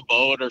from the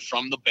boat or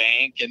from the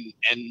bank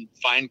and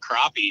find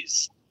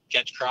crappies,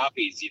 catch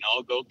crappies,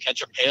 go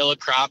catch a pail of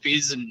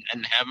crappies and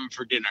have them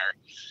for dinner.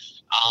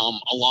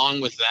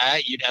 Along with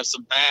that, you'd have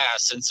some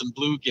bass and some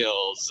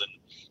bluegills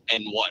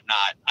and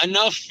whatnot.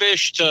 Enough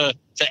fish to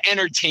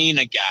entertain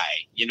a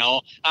guy,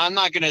 I'm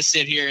not going to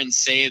sit here and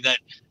say that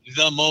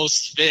the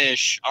most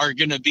fish are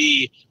going to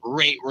be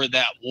right where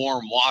that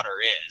warm water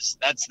is.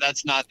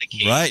 That's not the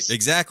case. Right,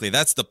 exactly.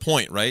 That's the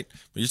point, right?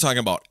 You're talking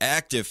about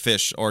active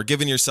fish or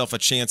giving yourself a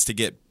chance to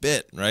get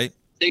bit, right?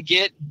 To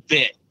get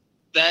bit.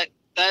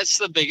 That's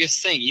the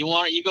biggest thing. You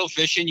go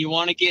fishing, you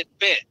want to get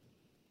bit.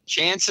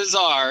 Chances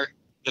are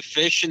the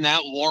fish in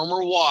that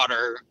warmer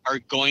water are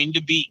going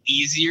to be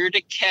easier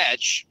to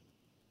catch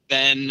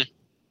than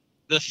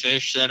the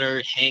fish that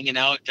are hanging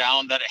out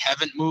down that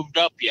haven't moved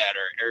up yet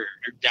or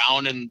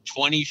down in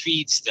 20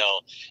 feet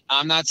still.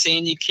 I'm not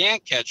saying you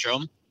can't catch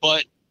them,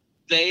 but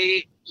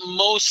they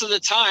most of the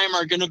time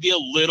are going to be a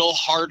little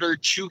harder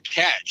to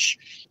catch.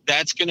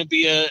 That's going to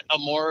be a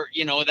more,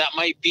 that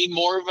might be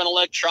more of an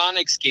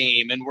electronics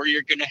game, and where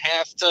you're going to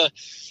have to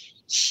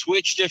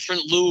switch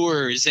different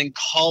lures and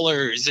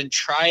colors and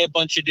try a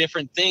bunch of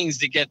different things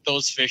to get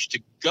those fish to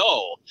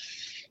go.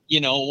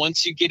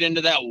 Once you get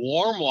into that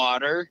warm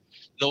water,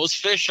 those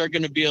fish are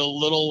going to be a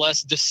little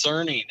less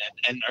discerning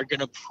and are going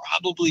to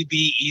probably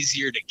be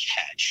easier to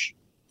catch.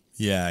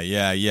 Yeah.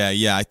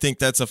 I think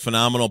that's a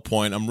phenomenal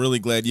point. I'm really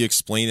glad you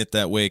explained it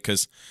that way,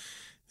 because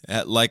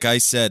like I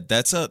said,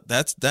 that's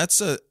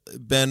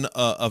been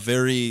a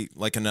very,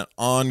 like, an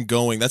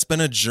ongoing, that's been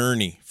a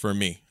journey for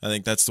me. I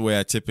think that's the way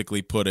I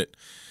typically put it,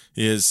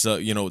 is,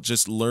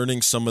 just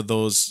learning some of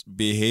those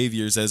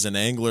behaviors as an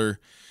angler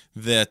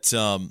that,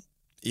 and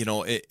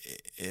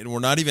we're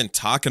not even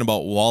talking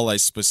about walleye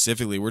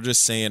specifically. We're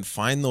just saying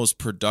find those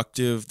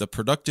the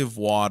productive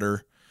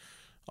water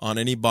on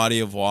any body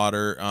of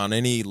water, on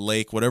any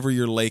lake, whatever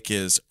your lake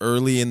is,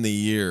 early in the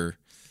year,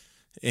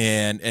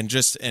 and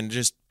just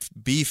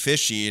be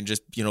fishy and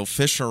just,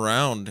 fish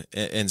around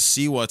and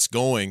see what's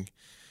going.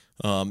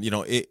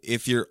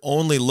 If you're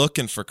only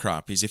looking for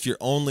crappies, if you're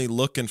only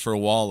looking for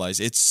walleyes,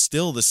 it's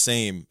still the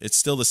same. It's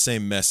still the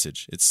same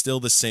message. It's still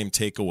the same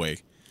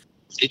takeaway.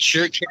 It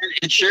sure can.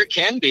 It sure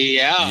can be.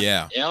 Yeah.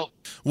 Yeah. Yep.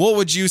 What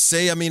would you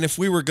say? I mean, if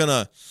we were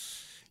gonna,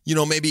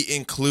 maybe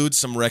include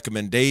some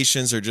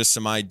recommendations or just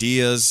some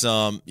ideas,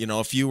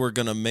 if you were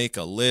gonna make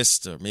a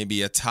list or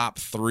maybe a top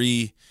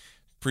 3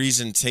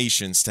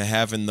 presentations to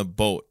have in the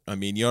boat. I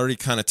mean, you already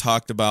kind of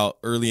talked about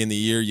early in the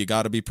year, you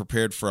got to be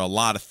prepared for a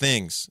lot of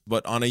things.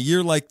 But on a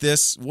year like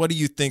this, what do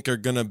you think are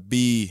going to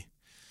be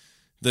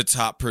the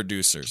top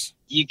producers?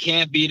 You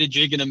can't beat a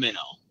jig and a minnow.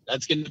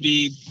 That's going to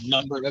be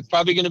that's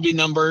probably going to be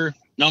number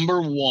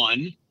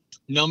 1.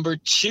 Number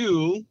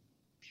 2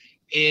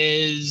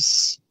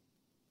 is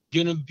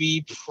going to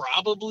be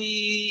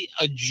probably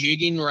a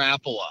jigging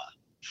Rapala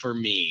for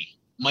me.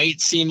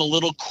 Might seem a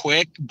little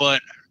quick,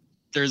 but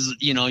there's,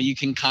 you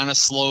can kind of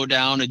slow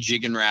down a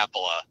jig and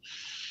Rapala.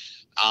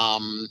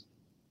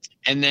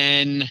 And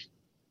then,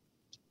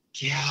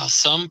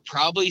 some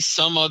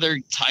other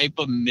type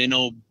of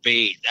minnow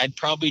bait. I'd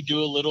probably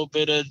do a little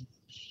bit of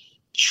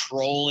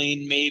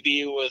trolling,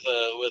 maybe with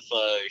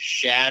a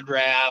shad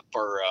wrap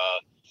or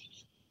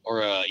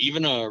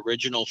even an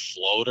original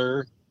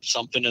floater,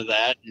 something of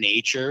that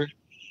nature.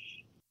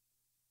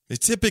 It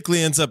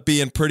typically ends up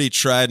being pretty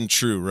tried and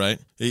true, right?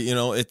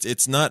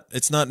 It's not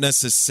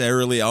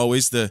necessarily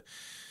always the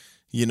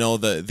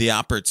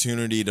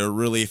opportunity to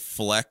really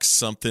flex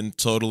something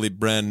totally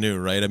brand new,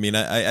 right? I mean,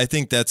 I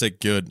think that's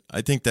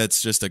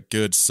just a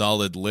good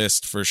solid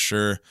list for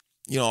sure.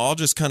 I'll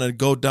just kind of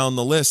go down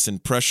the list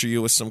and pressure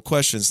you with some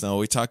questions. Now,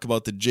 we talk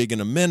about the jig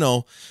and a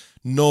minnow,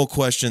 no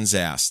questions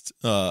asked.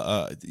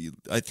 I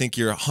think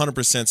you're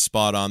 100%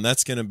 spot on.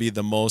 That's going to be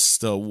the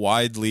most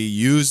widely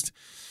used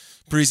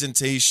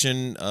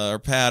presentation or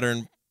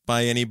pattern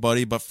by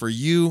anybody. But for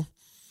you,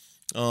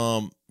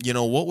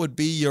 what would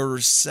be your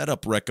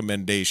setup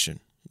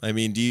recommendation? I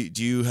mean, do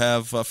you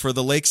have for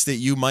the lakes that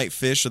you might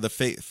fish or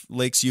the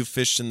lakes you've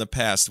fished in the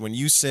past, when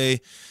you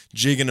say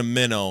jig and a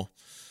minnow,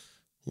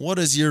 what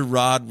is your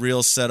rod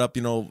reel setup?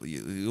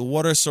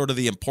 What are sort of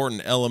the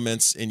important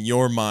elements in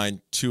your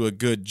mind to a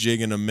good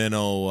jig and a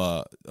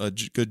minnow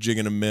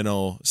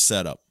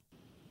setup?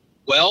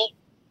 Well,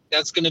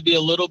 that's going to be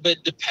a little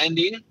bit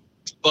depending,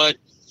 but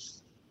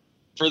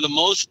for the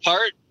most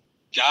part,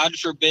 God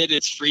forbid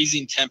it's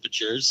freezing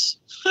temperatures.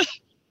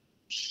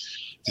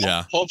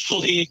 Yeah.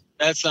 Hopefully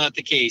that's not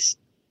the case.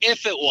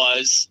 If it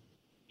was,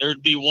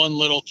 there'd be one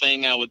little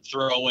thing I would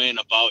throw in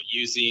about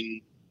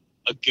using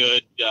a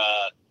good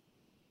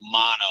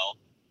mono.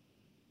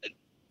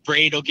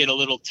 Braid will get a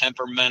little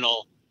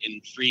temperamental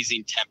in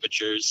freezing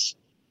temperatures.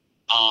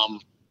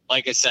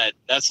 Like I said,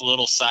 that's a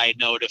little side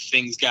note. If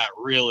things got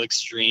real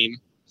extreme,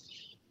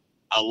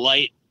 a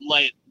light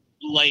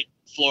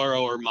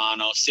fluoro or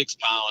mono, 6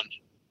 pound.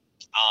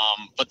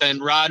 But then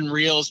rod and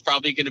reel is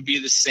probably going to be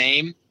the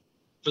same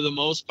for the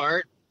most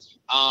part.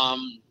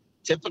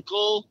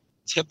 Typical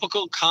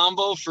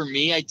combo for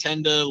me, I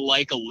tend to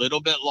like a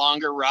little bit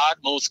longer rod.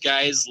 Most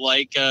guys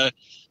like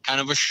kind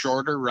of a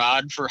shorter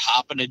rod for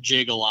hopping a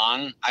jig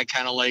along. I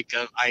kind of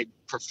I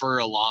prefer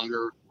a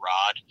longer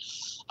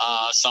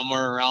rod,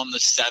 somewhere around the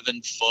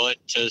 7 foot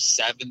to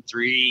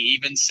 7.3,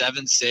 even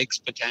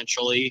 7.6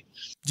 potentially.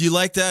 Do you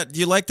like that? Do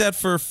you like that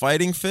for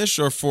fighting fish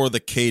or for the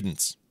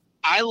cadence?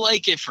 I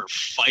like it for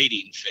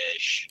fighting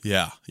fish.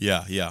 Yeah.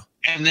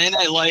 And then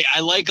I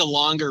like a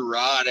longer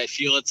rod. I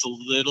feel it's a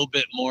little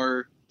bit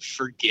more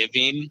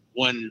forgiving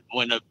when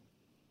a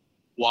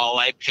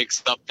walleye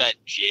picks up that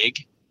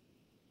jig.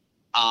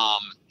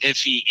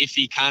 If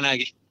he kind of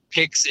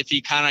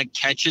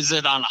catches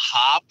it on a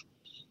hop,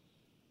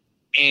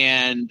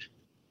 and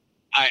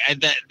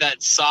that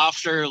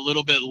softer, a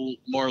little bit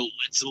more,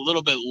 it's a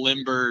little bit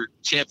limber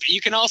tip.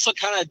 You can also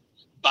kind of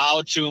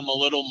bow to him a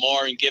little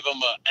more and give him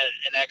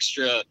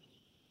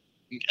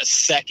a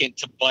second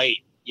to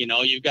bite. You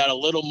know, you've got a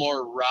little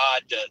more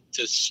rod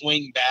to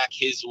swing back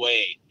his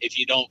way if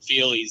you don't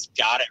feel he's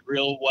got it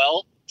real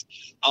well.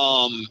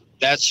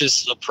 That's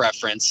just a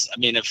preference. I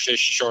mean, if fish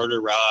shorter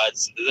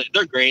rods,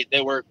 they're great.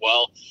 They work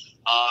well.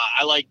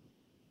 I like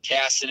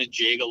casting a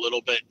jig a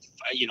little bit.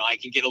 You know, I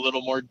can get a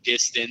little more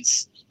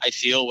distance, I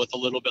feel, with a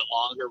little bit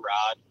longer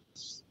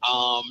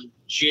rod.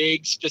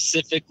 Jig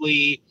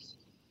specifically,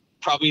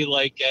 probably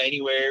like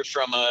anywhere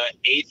from a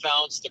 1/8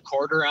 ounce to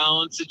 1/4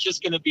 ounce. It's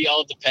just going to be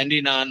all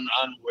depending on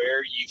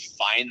where you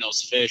find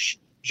those fish.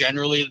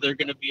 Generally, they're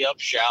going to be up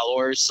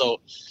shallower,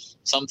 so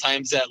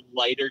sometimes that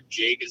lighter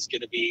jig is going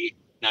to be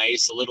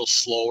nice, a little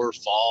slower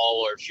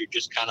fall, or if you're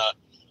just kind of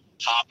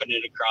popping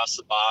it across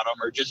the bottom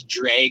or just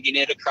dragging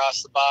it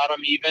across the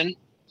bottom even.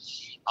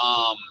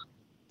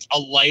 A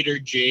lighter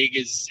jig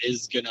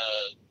is going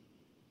to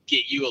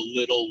get you a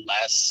little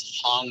less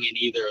hung in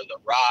either the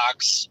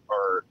rocks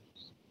or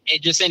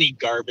just any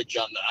garbage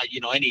on the,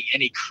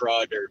 any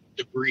crud or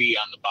debris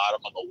on the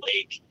bottom of the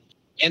lake.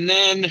 And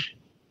then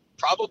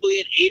probably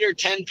an 8 or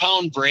 10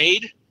 pound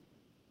braid.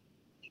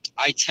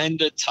 I tend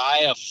to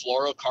tie a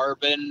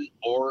fluorocarbon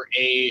or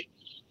a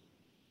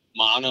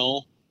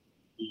mono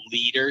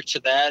leader to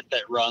that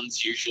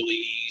runs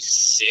usually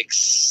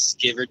 6,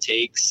 give or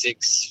take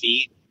 6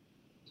 feet.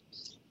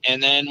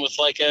 And then with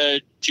like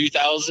a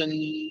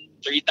 2,000,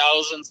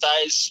 3,000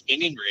 size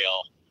spinning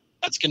reel,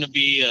 that's going to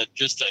be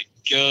just a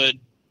good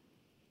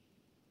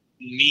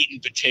meat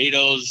and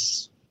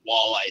potatoes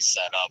walleye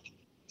setup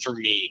for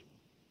me.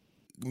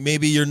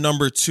 Maybe your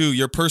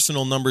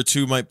personal number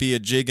 2 might be a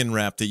jig and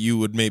wrap that you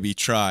would maybe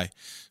try.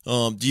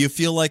 Do you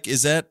feel like,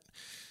 is that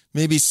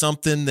maybe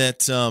something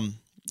that,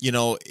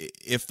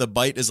 if the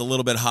bite is a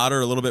little bit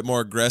hotter, a little bit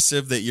more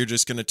aggressive, that you're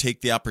just going to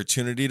take the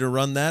opportunity to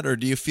run that? Or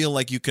do you feel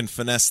like you can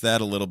finesse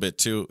that a little bit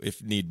too,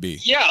 if need be?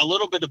 Yeah, a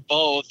little bit of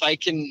both. I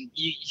can,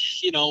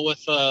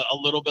 with a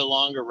little bit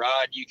longer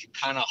rod, you can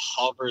kind of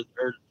hover,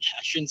 or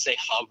I shouldn't say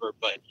hover,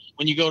 but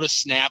when you go to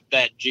snap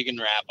that jig and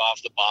wrap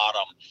off the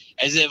bottom,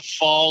 as it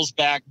falls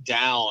back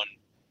down,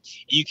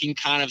 you can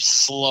kind of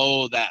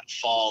slow that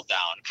fall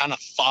down, kind of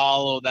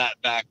follow that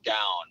back down.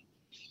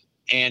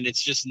 And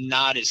it's just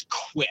not as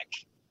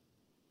quick.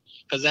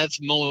 Because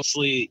that's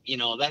mostly,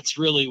 that's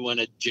really when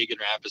a jig and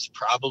wrap is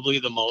probably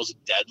the most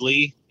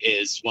deadly,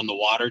 is when the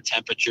water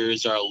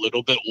temperatures are a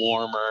little bit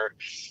warmer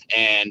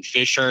and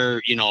fish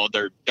are,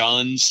 they're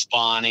done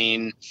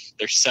spawning.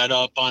 They're set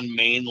up on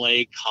main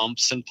lake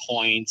humps and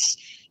points,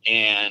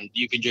 and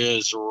you can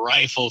just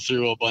rifle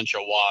through a bunch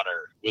of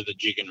water with a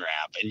jig and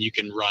wrap, and you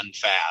can run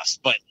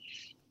fast. But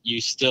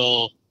you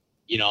still,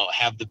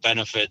 have the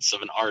benefits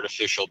of an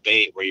artificial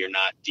bait where you're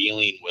not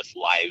dealing with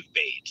live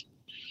bait.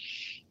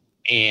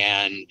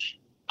 And,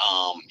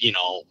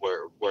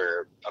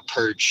 where a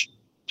perch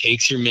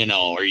takes your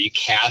minnow, or you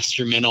cast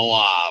your minnow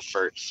off,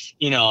 or,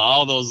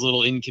 all those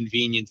little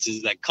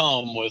inconveniences that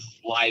come with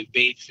live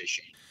bait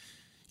fishing.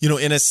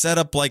 In a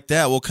setup like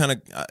that, we'll kind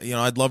of,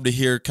 I'd love to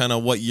hear kind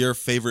of what your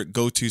favorite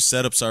go-to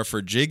setups are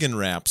for jig and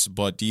wraps,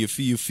 but do you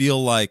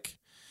feel like,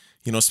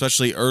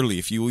 especially early,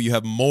 if you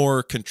have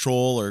more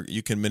control or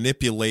you can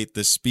manipulate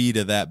the speed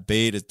of that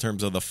bait in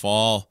terms of the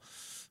fall,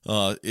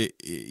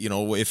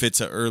 if it's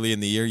early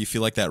in the year, you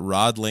feel like that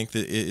rod length,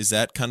 is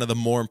that kind of the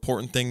more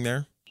important thing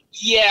there?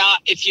 Yeah,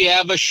 if you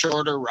have a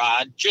shorter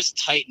rod, just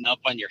tighten up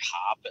on your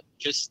hop.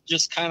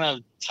 Just kind of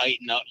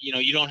tighten up.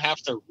 You don't have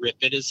to rip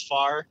it as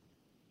far,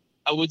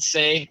 I would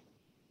say.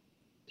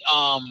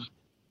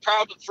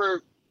 Probably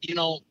for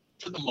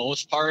the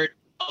most part,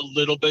 a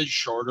little bit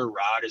shorter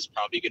rod is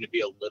probably going to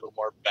be a little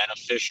more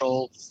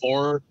beneficial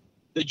for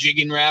the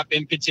jigging wrap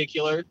in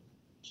particular.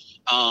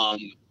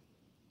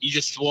 You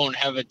just won't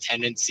have a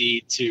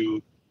tendency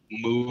to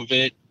move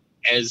it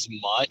as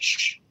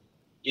much,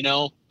 you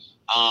know.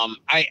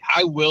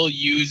 I will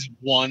use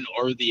one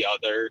or the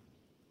other.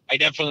 I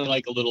definitely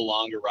like a little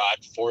longer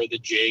rod for the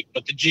jig,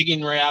 but the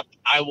jigging wrap,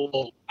 I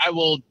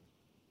will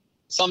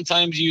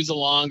sometimes use a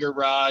longer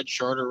rod,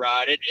 shorter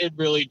rod. It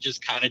really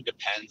just kind of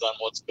depends on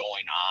what's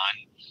going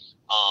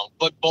on.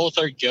 But both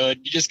are good.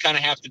 You just kind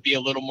of have to be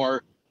a little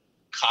more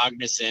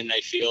cognizant,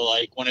 I feel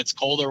like, when it's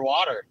colder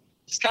water.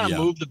 Just kind of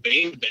move the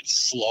bait a bit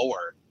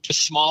slower.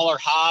 Just smaller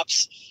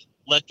hops,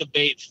 let the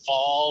bait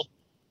fall.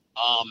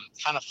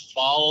 Kind of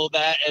follow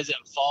that as it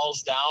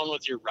falls down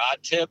with your rod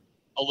tip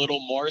a little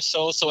more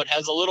so it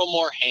has a little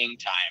more hang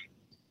time.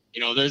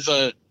 You know, there's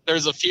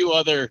a few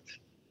other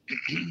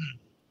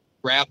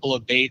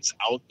Rapala baits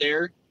out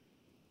there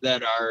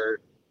that are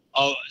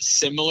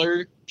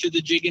similar to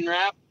the jig and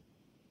wrap,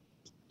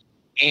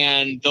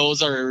 and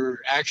those are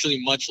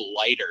actually much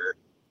lighter,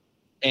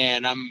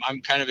 and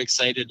I'm kind of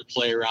excited to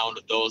play around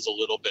with those a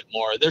little bit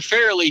more. They're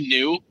fairly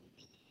new.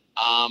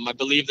 I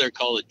believe they're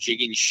called a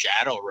jigging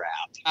shadow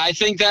wrap. I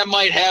think that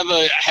might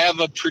have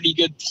a pretty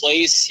good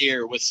place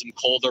here with some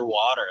colder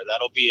water.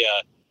 That'll be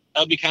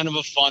kind of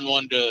a fun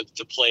one to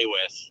play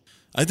with.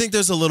 I think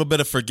there's a little bit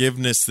of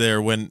forgiveness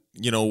there when,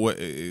 you know,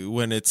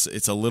 when it's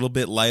a little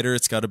bit lighter.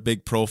 It's got a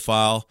big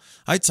profile.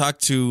 I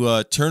talked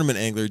to tournament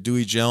angler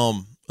Dewey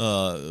Jelm,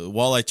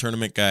 walleye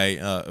tournament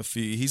guy.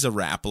 He's a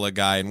Rapala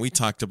guy, and we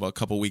talked about a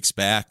couple weeks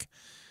back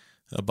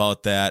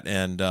about that.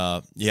 And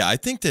I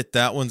think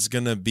that one's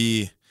gonna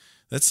be.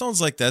 That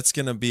sounds like that's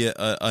going to be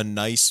a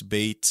nice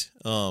bait,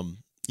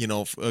 you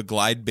know, a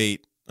glide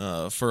bait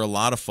for a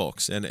lot of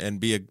folks, and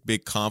be a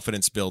big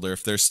confidence builder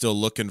if they're still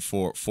looking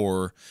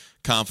for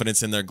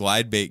confidence in their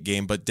glide bait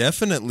game. But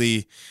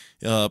definitely,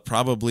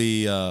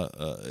 probably,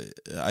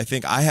 I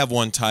think I have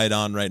one tied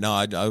on right now.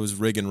 I was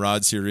rigging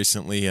rods here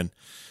recently, and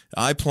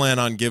I plan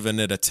on giving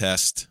it a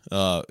test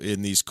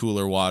in these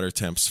cooler water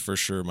temps for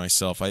sure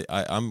myself.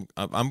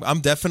 I'm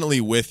definitely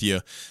with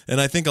you,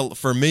 and I think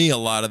for me a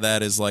lot of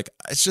that is like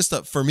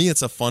for me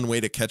it's a fun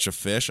way to catch a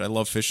fish. I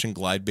love fishing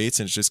glide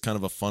baits, and it's just kind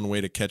of a fun way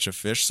to catch a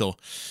fish. So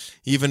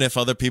even if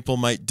other people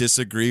might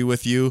disagree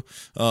with you,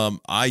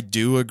 I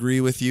do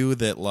agree with you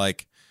that,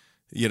 like,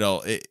 you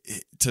know,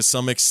 to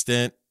some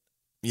extent,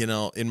 you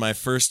know, in my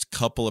first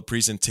couple of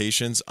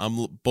presentations,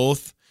 I'm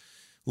both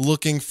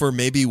looking for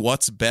maybe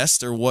what's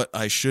best or what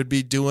I should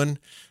be doing,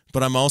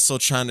 but I'm also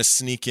trying to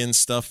sneak in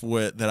stuff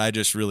that I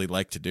just really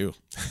like to do.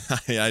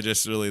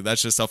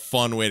 That's just a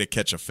fun way to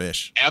catch a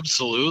fish.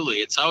 Absolutely.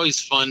 It's always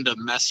fun to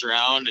mess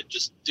around and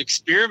just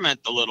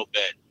experiment a little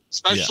bit,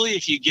 especially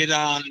if you get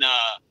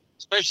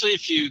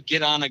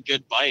on a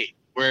good bite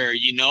where,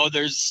 you know,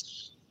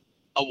 there's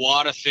a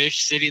wad of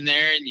fish sitting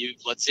there, and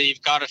let's say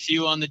you've caught a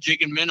few on the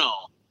jig and minnow.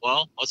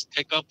 Well, let's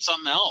pick up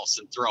something else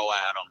and throw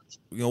at them.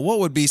 You know, what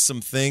would be some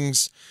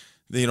things,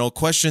 you know,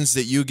 questions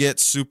that you get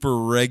super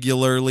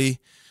regularly,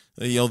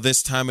 you know,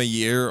 this time of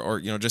year, or,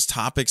 you know, just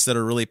topics that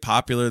are really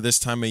popular this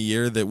time of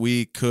year that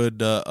we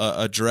could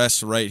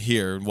address right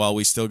here while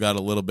we still got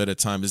a little bit of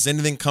time? Does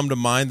anything come to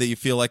mind that you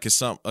feel like is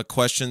some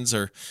questions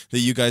or that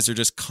you guys are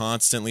just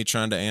constantly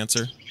trying to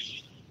answer?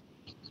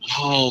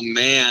 Oh,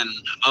 man.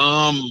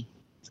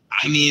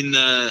 I mean,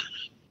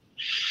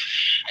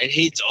 I'd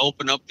hate to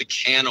open up the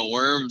can of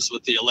worms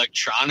with the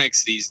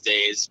electronics these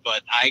days,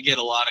 but I get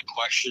a lot of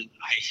questions.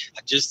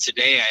 Just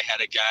today I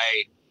had a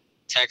guy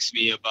text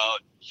me about,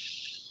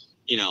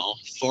 you know,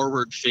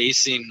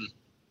 forward-facing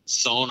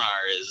sonar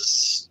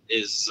is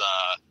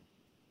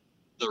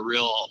the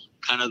real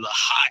kind of the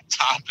hot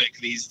topic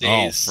these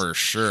days. Oh, for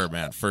sure,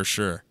 man, for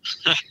sure.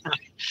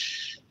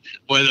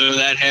 Whether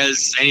that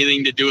has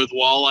anything to do with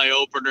walleye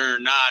opener or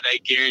not, I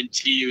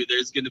guarantee you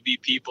there's going to be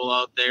people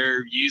out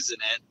there using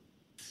it.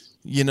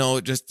 You know,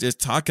 just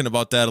talking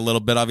about that a little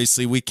bit.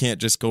 Obviously, we can't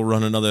just go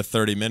run another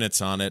 30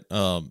 minutes on it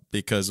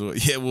because we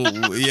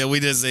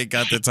just ain't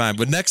got the time.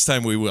 But next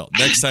time we will.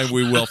 Next time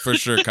we will for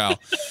sure, Kyle.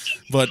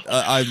 But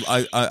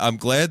I'm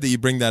glad that you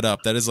bring that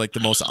up. That is like the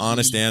most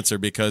honest answer,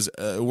 because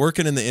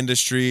working in the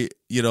industry,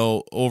 you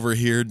know, over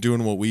here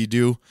doing what we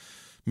do,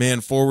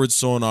 man, forward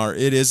sonar,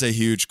 it is a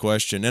huge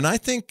question. And I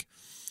think,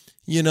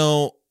 you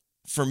know,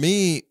 for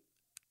me,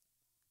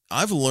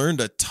 I've learned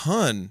a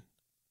ton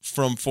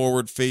from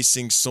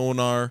forward-facing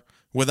sonar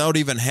without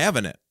even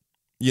having it.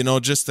 You know,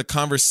 just the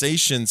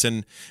conversations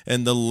and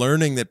the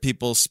learning that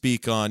people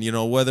speak on, you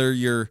know, whether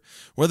you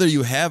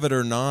have it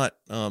or not.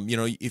 You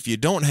know, if you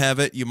don't have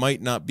it, you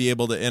might not be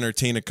able to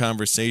entertain a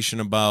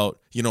conversation about,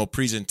 you know,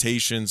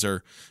 presentations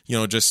or, you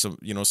know, just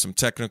some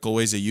technical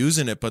ways of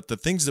using it. But the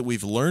things that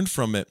we've learned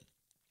from it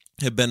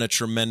have been a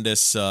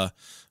tremendous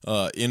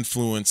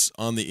influence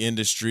on the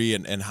industry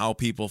and how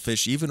people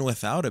fish even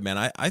without it, man.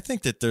 I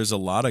think that there's a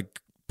lot of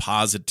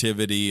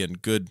positivity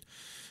and good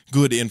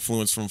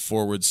influence from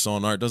forward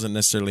sonar. It doesn't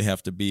necessarily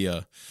have to be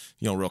a,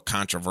 you know, real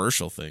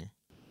controversial thing.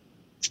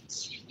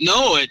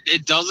 No,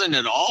 it doesn't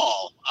at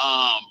all.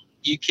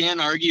 you can't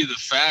argue the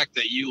fact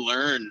that you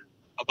learn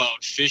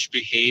about fish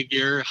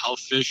behavior, how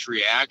fish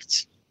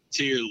react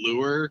to your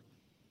lure.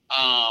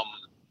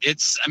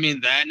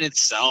 That in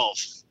itself,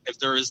 if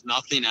there is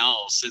nothing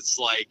else, it's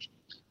like,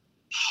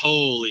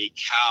 holy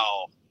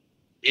cow,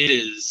 it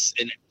is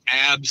an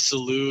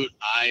absolute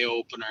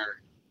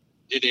eye-opener.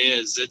 It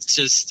is. It's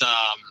just,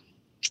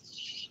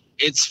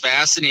 it's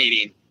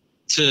fascinating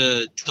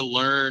to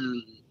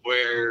learn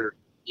where,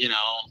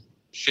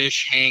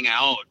 fish hang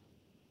out.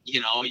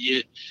 You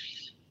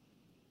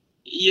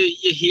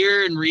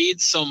hear and read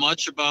so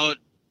much about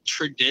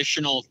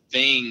traditional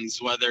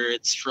things, whether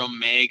it's from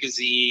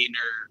magazine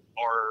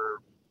or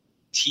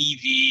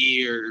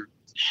TV or,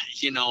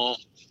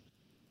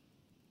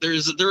 there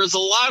was a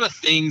lot of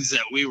things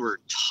that we were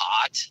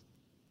taught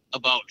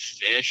about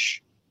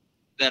fish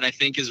that I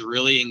think is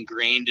really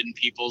ingrained in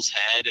people's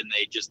head, and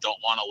they just don't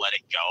want to let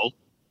it go.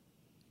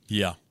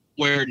 Yeah.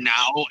 Where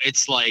now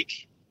it's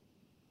like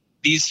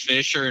these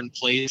fish are in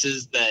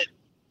places that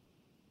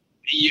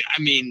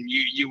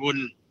you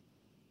wouldn't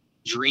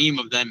dream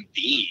of them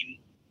being.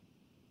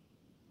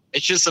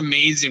 It's just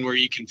amazing where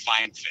you can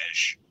find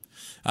fish.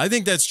 I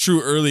think that's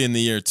true early in the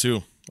year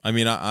too. I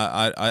mean,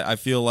 I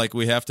feel like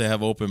we have to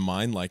have open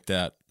mind like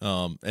that.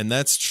 And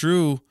that's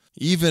true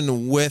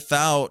even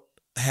without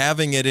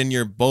having it in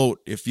your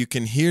boat. If you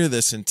can hear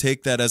this and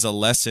take that as a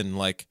lesson,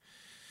 like,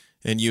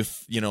 and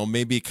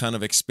maybe kind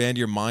of expand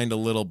your mind a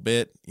little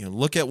bit,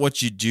 look at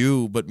what you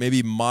do, but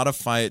maybe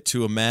modify it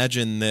to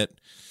imagine that,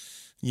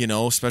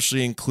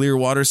 especially in clear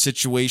water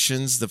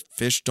situations, the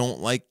fish don't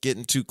like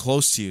getting too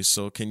close to you.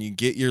 So can you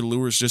get your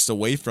lures just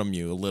away from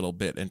you a little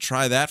bit and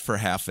try that for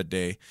half a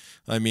day?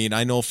 I mean,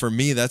 I know for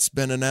me, that's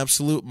been an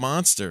absolute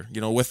monster,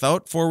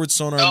 without forward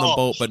sonar on the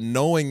boat, but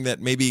knowing that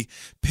maybe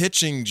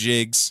pitching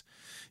jigs,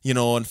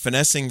 and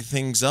finessing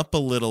things up a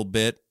little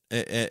bit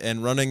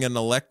and running an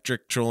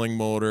electric trolling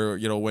motor,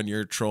 when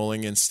you're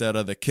trolling instead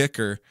of the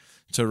kicker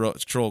to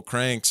troll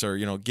cranks, or,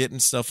 getting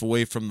stuff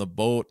away from the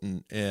boat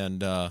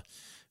and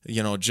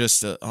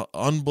just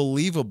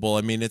unbelievable.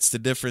 I mean, it's the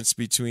difference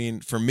between,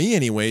 for me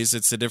anyways,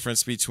 it's the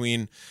difference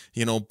between,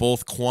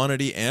 both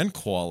quantity and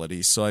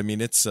quality. So, I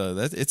mean, it's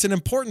an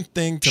important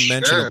thing to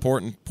mention,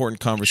 important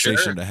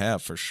conversation to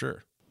have for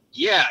sure.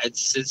 Yeah,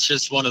 it's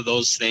just one of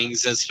those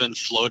things that's been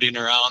floating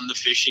around the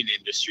fishing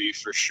industry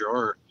for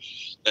sure.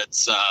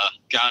 That's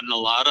gotten a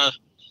lot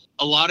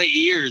of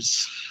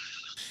ears.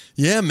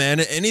 Yeah, man.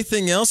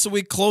 Anything else that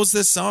we close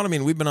this out? I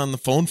mean, we've been on the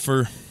phone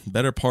for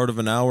better part of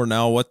an hour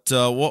now. What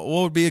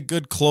would be a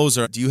good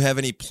closer? Do you have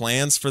any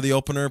plans for the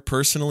opener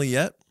personally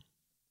yet?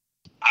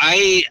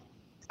 I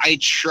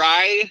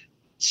try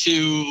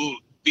to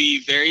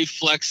be very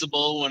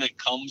flexible when it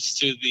comes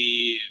to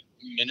the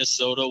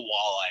Minnesota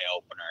walleye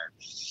opener.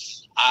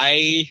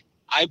 I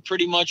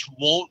pretty much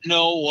won't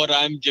know what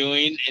I'm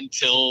doing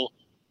until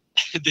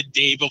the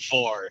day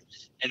before,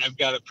 and I've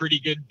got a pretty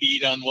good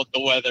beat on what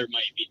the weather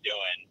might be doing.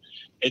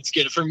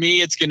 For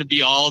me, it's going to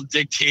be all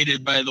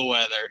dictated by the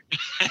weather.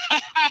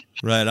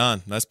 Right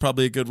on. That's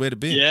probably a good way to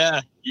be.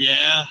 Yeah.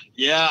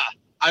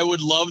 I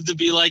would love to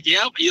be like,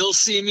 yep, you'll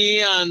see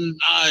me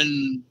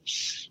on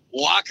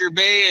Walker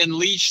Bay and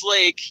Leech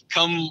Lake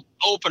come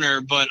opener,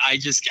 but I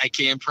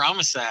can't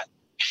promise that.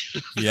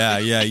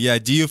 Yeah.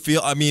 Do you feel,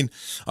 I mean,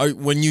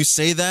 when you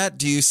say that,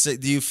 do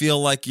you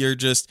feel like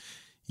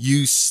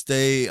you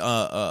stay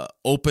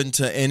open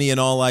to any and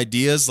all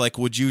ideas? Like,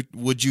 would you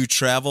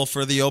travel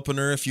for the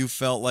opener if you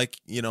felt like,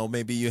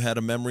 maybe you had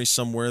a memory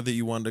somewhere that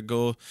you wanted to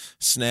go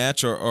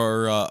snatch,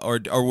 or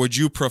would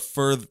you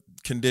prefer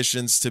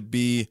conditions to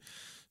be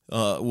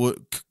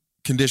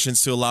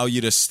conditions to allow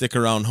you to stick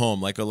around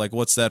home? Like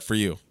what's that for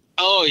you?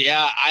 Oh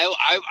yeah,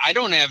 I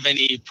don't have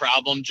any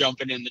problem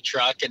jumping in the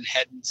truck and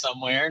heading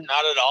somewhere.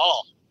 Not at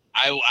all.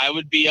 I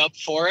would be up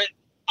for it.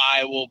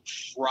 I will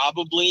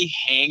probably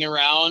hang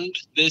around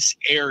this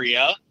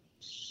area,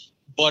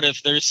 but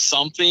if there's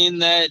something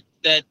that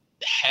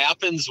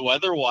happens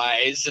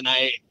weather-wise, and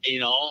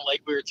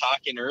like we were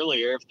talking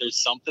earlier, if there's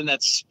something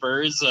that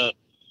spurs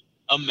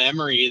a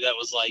memory that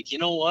was like, you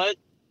know what?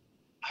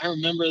 I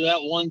remember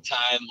that one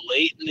time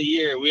late in the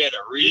year, we had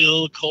a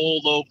real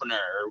cold opener,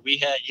 or we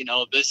had,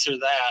 this or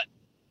that.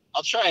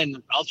 I'll try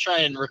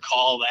and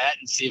recall that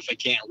and see if I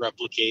can't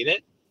replicate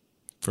it.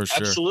 For sure.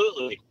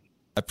 Absolutely.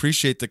 I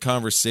appreciate the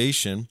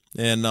conversation,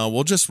 and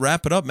we'll just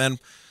wrap it up, man.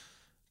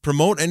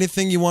 Promote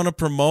anything you want to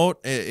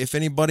promote. If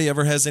anybody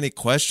ever has any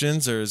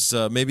questions, or is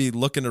maybe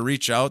looking to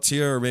reach out to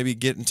you, or maybe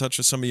get in touch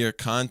with some of your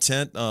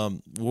content,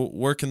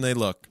 where can they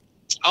look?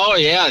 Oh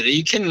yeah,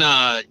 you can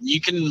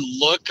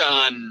look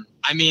on.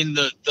 I mean,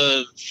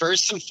 the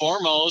first and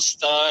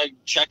foremost,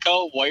 check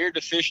out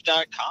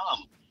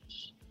wiredtofish.com.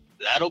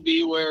 That'll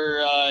be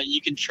where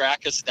you can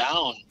track us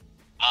down.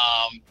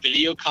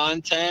 Video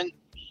content,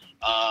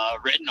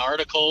 written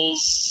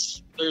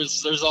articles.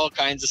 There's all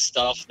kinds of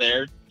stuff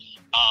there.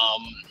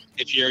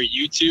 If you're a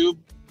YouTube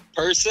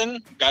person,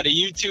 got a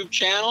YouTube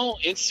channel,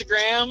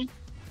 Instagram,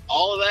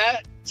 all of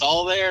that, it's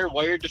all there.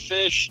 Wired to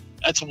Fish.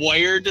 That's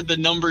Wired the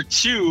number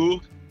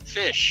 2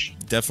 Fish.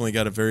 Definitely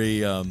got a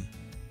very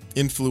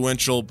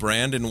influential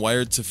brand in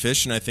Wired to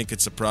Fish, and I think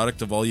it's a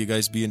product of all you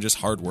guys being just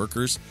hard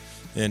workers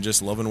and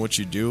just loving what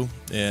you do.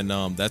 And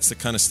that's the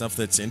kind of stuff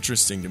that's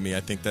interesting to me.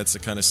 I think that's the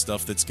kind of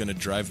stuff that's going to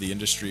drive the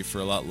industry for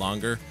a lot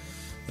longer,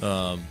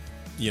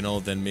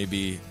 than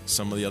maybe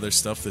some of the other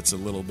stuff that's a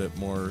little bit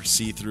more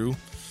see-through.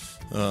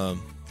 They're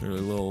a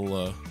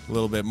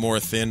little bit more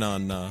thin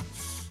on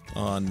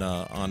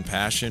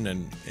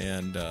passion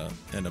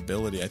and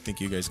ability. I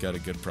think you guys got a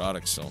good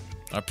product, so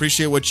I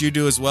appreciate what you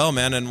do as well,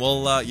 man. And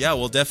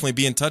we'll definitely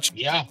be in touch.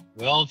 Yeah.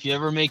 Well, if you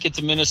ever make it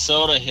to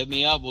Minnesota, hit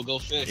me up. We'll go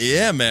fish.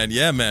 Yeah, man.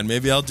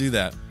 Maybe I'll do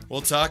that.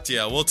 We'll talk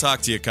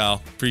to you,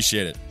 Kyle.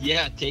 Appreciate it.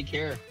 Yeah. Take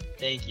care.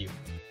 Thank you.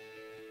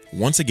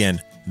 Once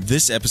again,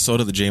 this episode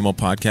of the JMO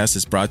podcast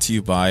is brought to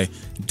you by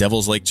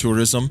Devil's Lake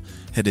Tourism.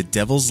 Head to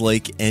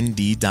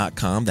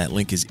devilslakend.com. That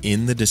link is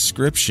in the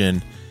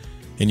description.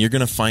 And you're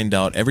going to find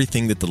out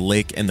everything that the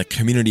lake and the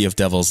community of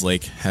Devil's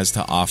Lake has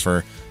to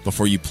offer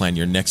before you plan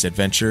your next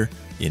adventure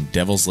in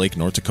Devil's Lake,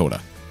 North Dakota.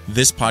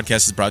 This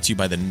podcast is brought to you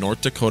by the North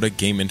Dakota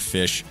Game and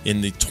Fish.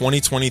 In the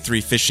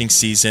 2023 fishing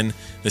season,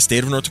 the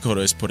state of North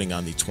Dakota is putting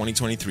on the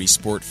 2023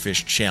 Sport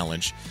Fish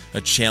Challenge,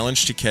 a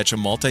challenge to catch a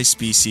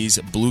multi-species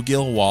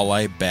bluegill,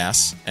 walleye,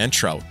 bass, and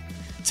trout.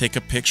 Take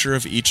a picture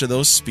of each of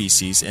those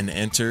species and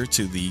enter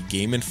to the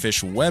Game and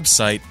Fish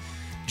website,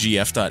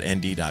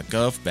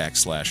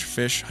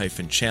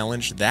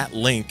 gf.nd.gov/fish-challenge. That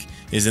link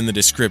is in the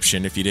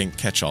description if you didn't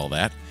catch all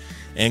that.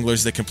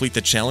 Anglers that complete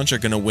the challenge are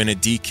going to win a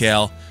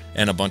decal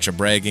and a bunch of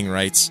bragging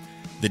rights.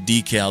 The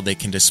decal they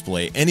can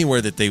display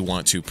anywhere that they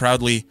want to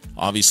proudly.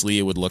 Obviously,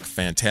 it would look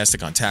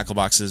fantastic on tackle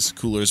boxes,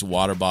 coolers,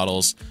 water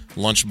bottles,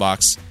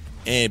 lunchbox,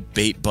 a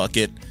bait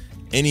bucket,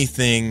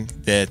 anything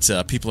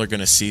that people are going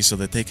to see so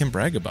that they can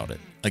brag about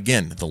it.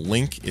 Again, the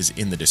link is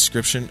in the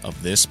description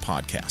of this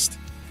podcast.